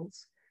interview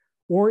tools,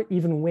 or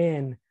even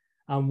win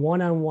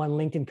one-on-one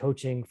LinkedIn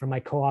coaching from my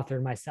co-author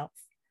and myself.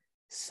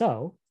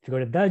 So if you go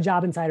to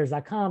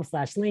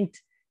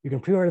thejobinsiders.com/linked, you can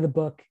pre-order the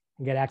book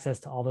and get access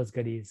to all those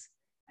goodies.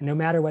 And no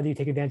matter whether you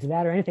take advantage of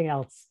that or anything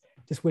else,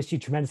 just wish you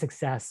tremendous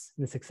success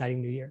in this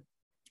exciting new year.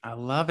 I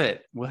love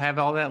it. We'll have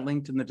all that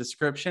linked in the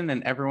description,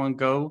 and everyone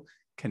go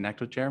connect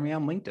with Jeremy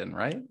on LinkedIn,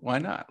 right? Why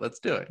not? Let's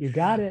do it. You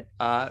got it.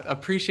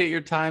 Appreciate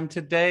your time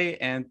today,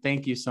 and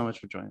thank you so much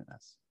for joining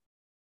us.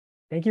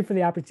 Thank you for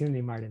the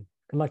opportunity, Martin.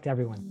 Good luck to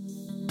everyone.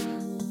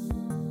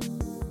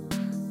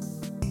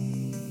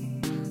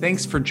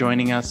 Thanks for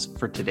joining us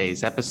for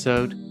today's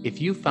episode.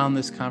 If you found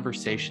this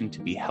conversation to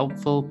be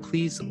helpful,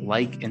 please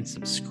like and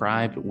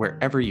subscribe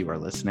wherever you are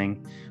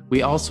listening.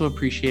 We also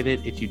appreciate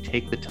it if you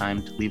take the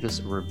time to leave us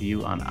a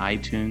review on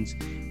iTunes.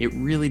 It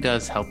really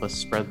does help us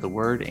spread the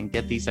word and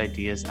get these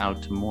ideas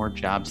out to more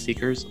job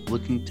seekers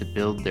looking to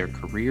build their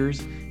careers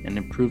and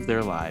improve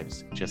their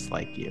lives just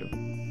like you.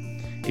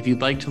 If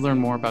you'd like to learn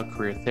more about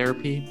career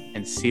therapy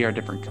and see our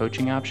different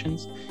coaching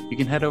options, you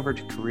can head over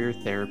to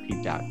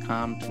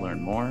careertherapy.com to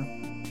learn more.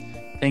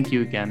 Thank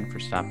you again for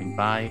stopping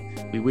by.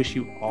 We wish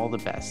you all the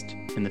best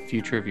in the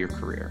future of your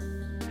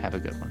career. Have a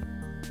good one.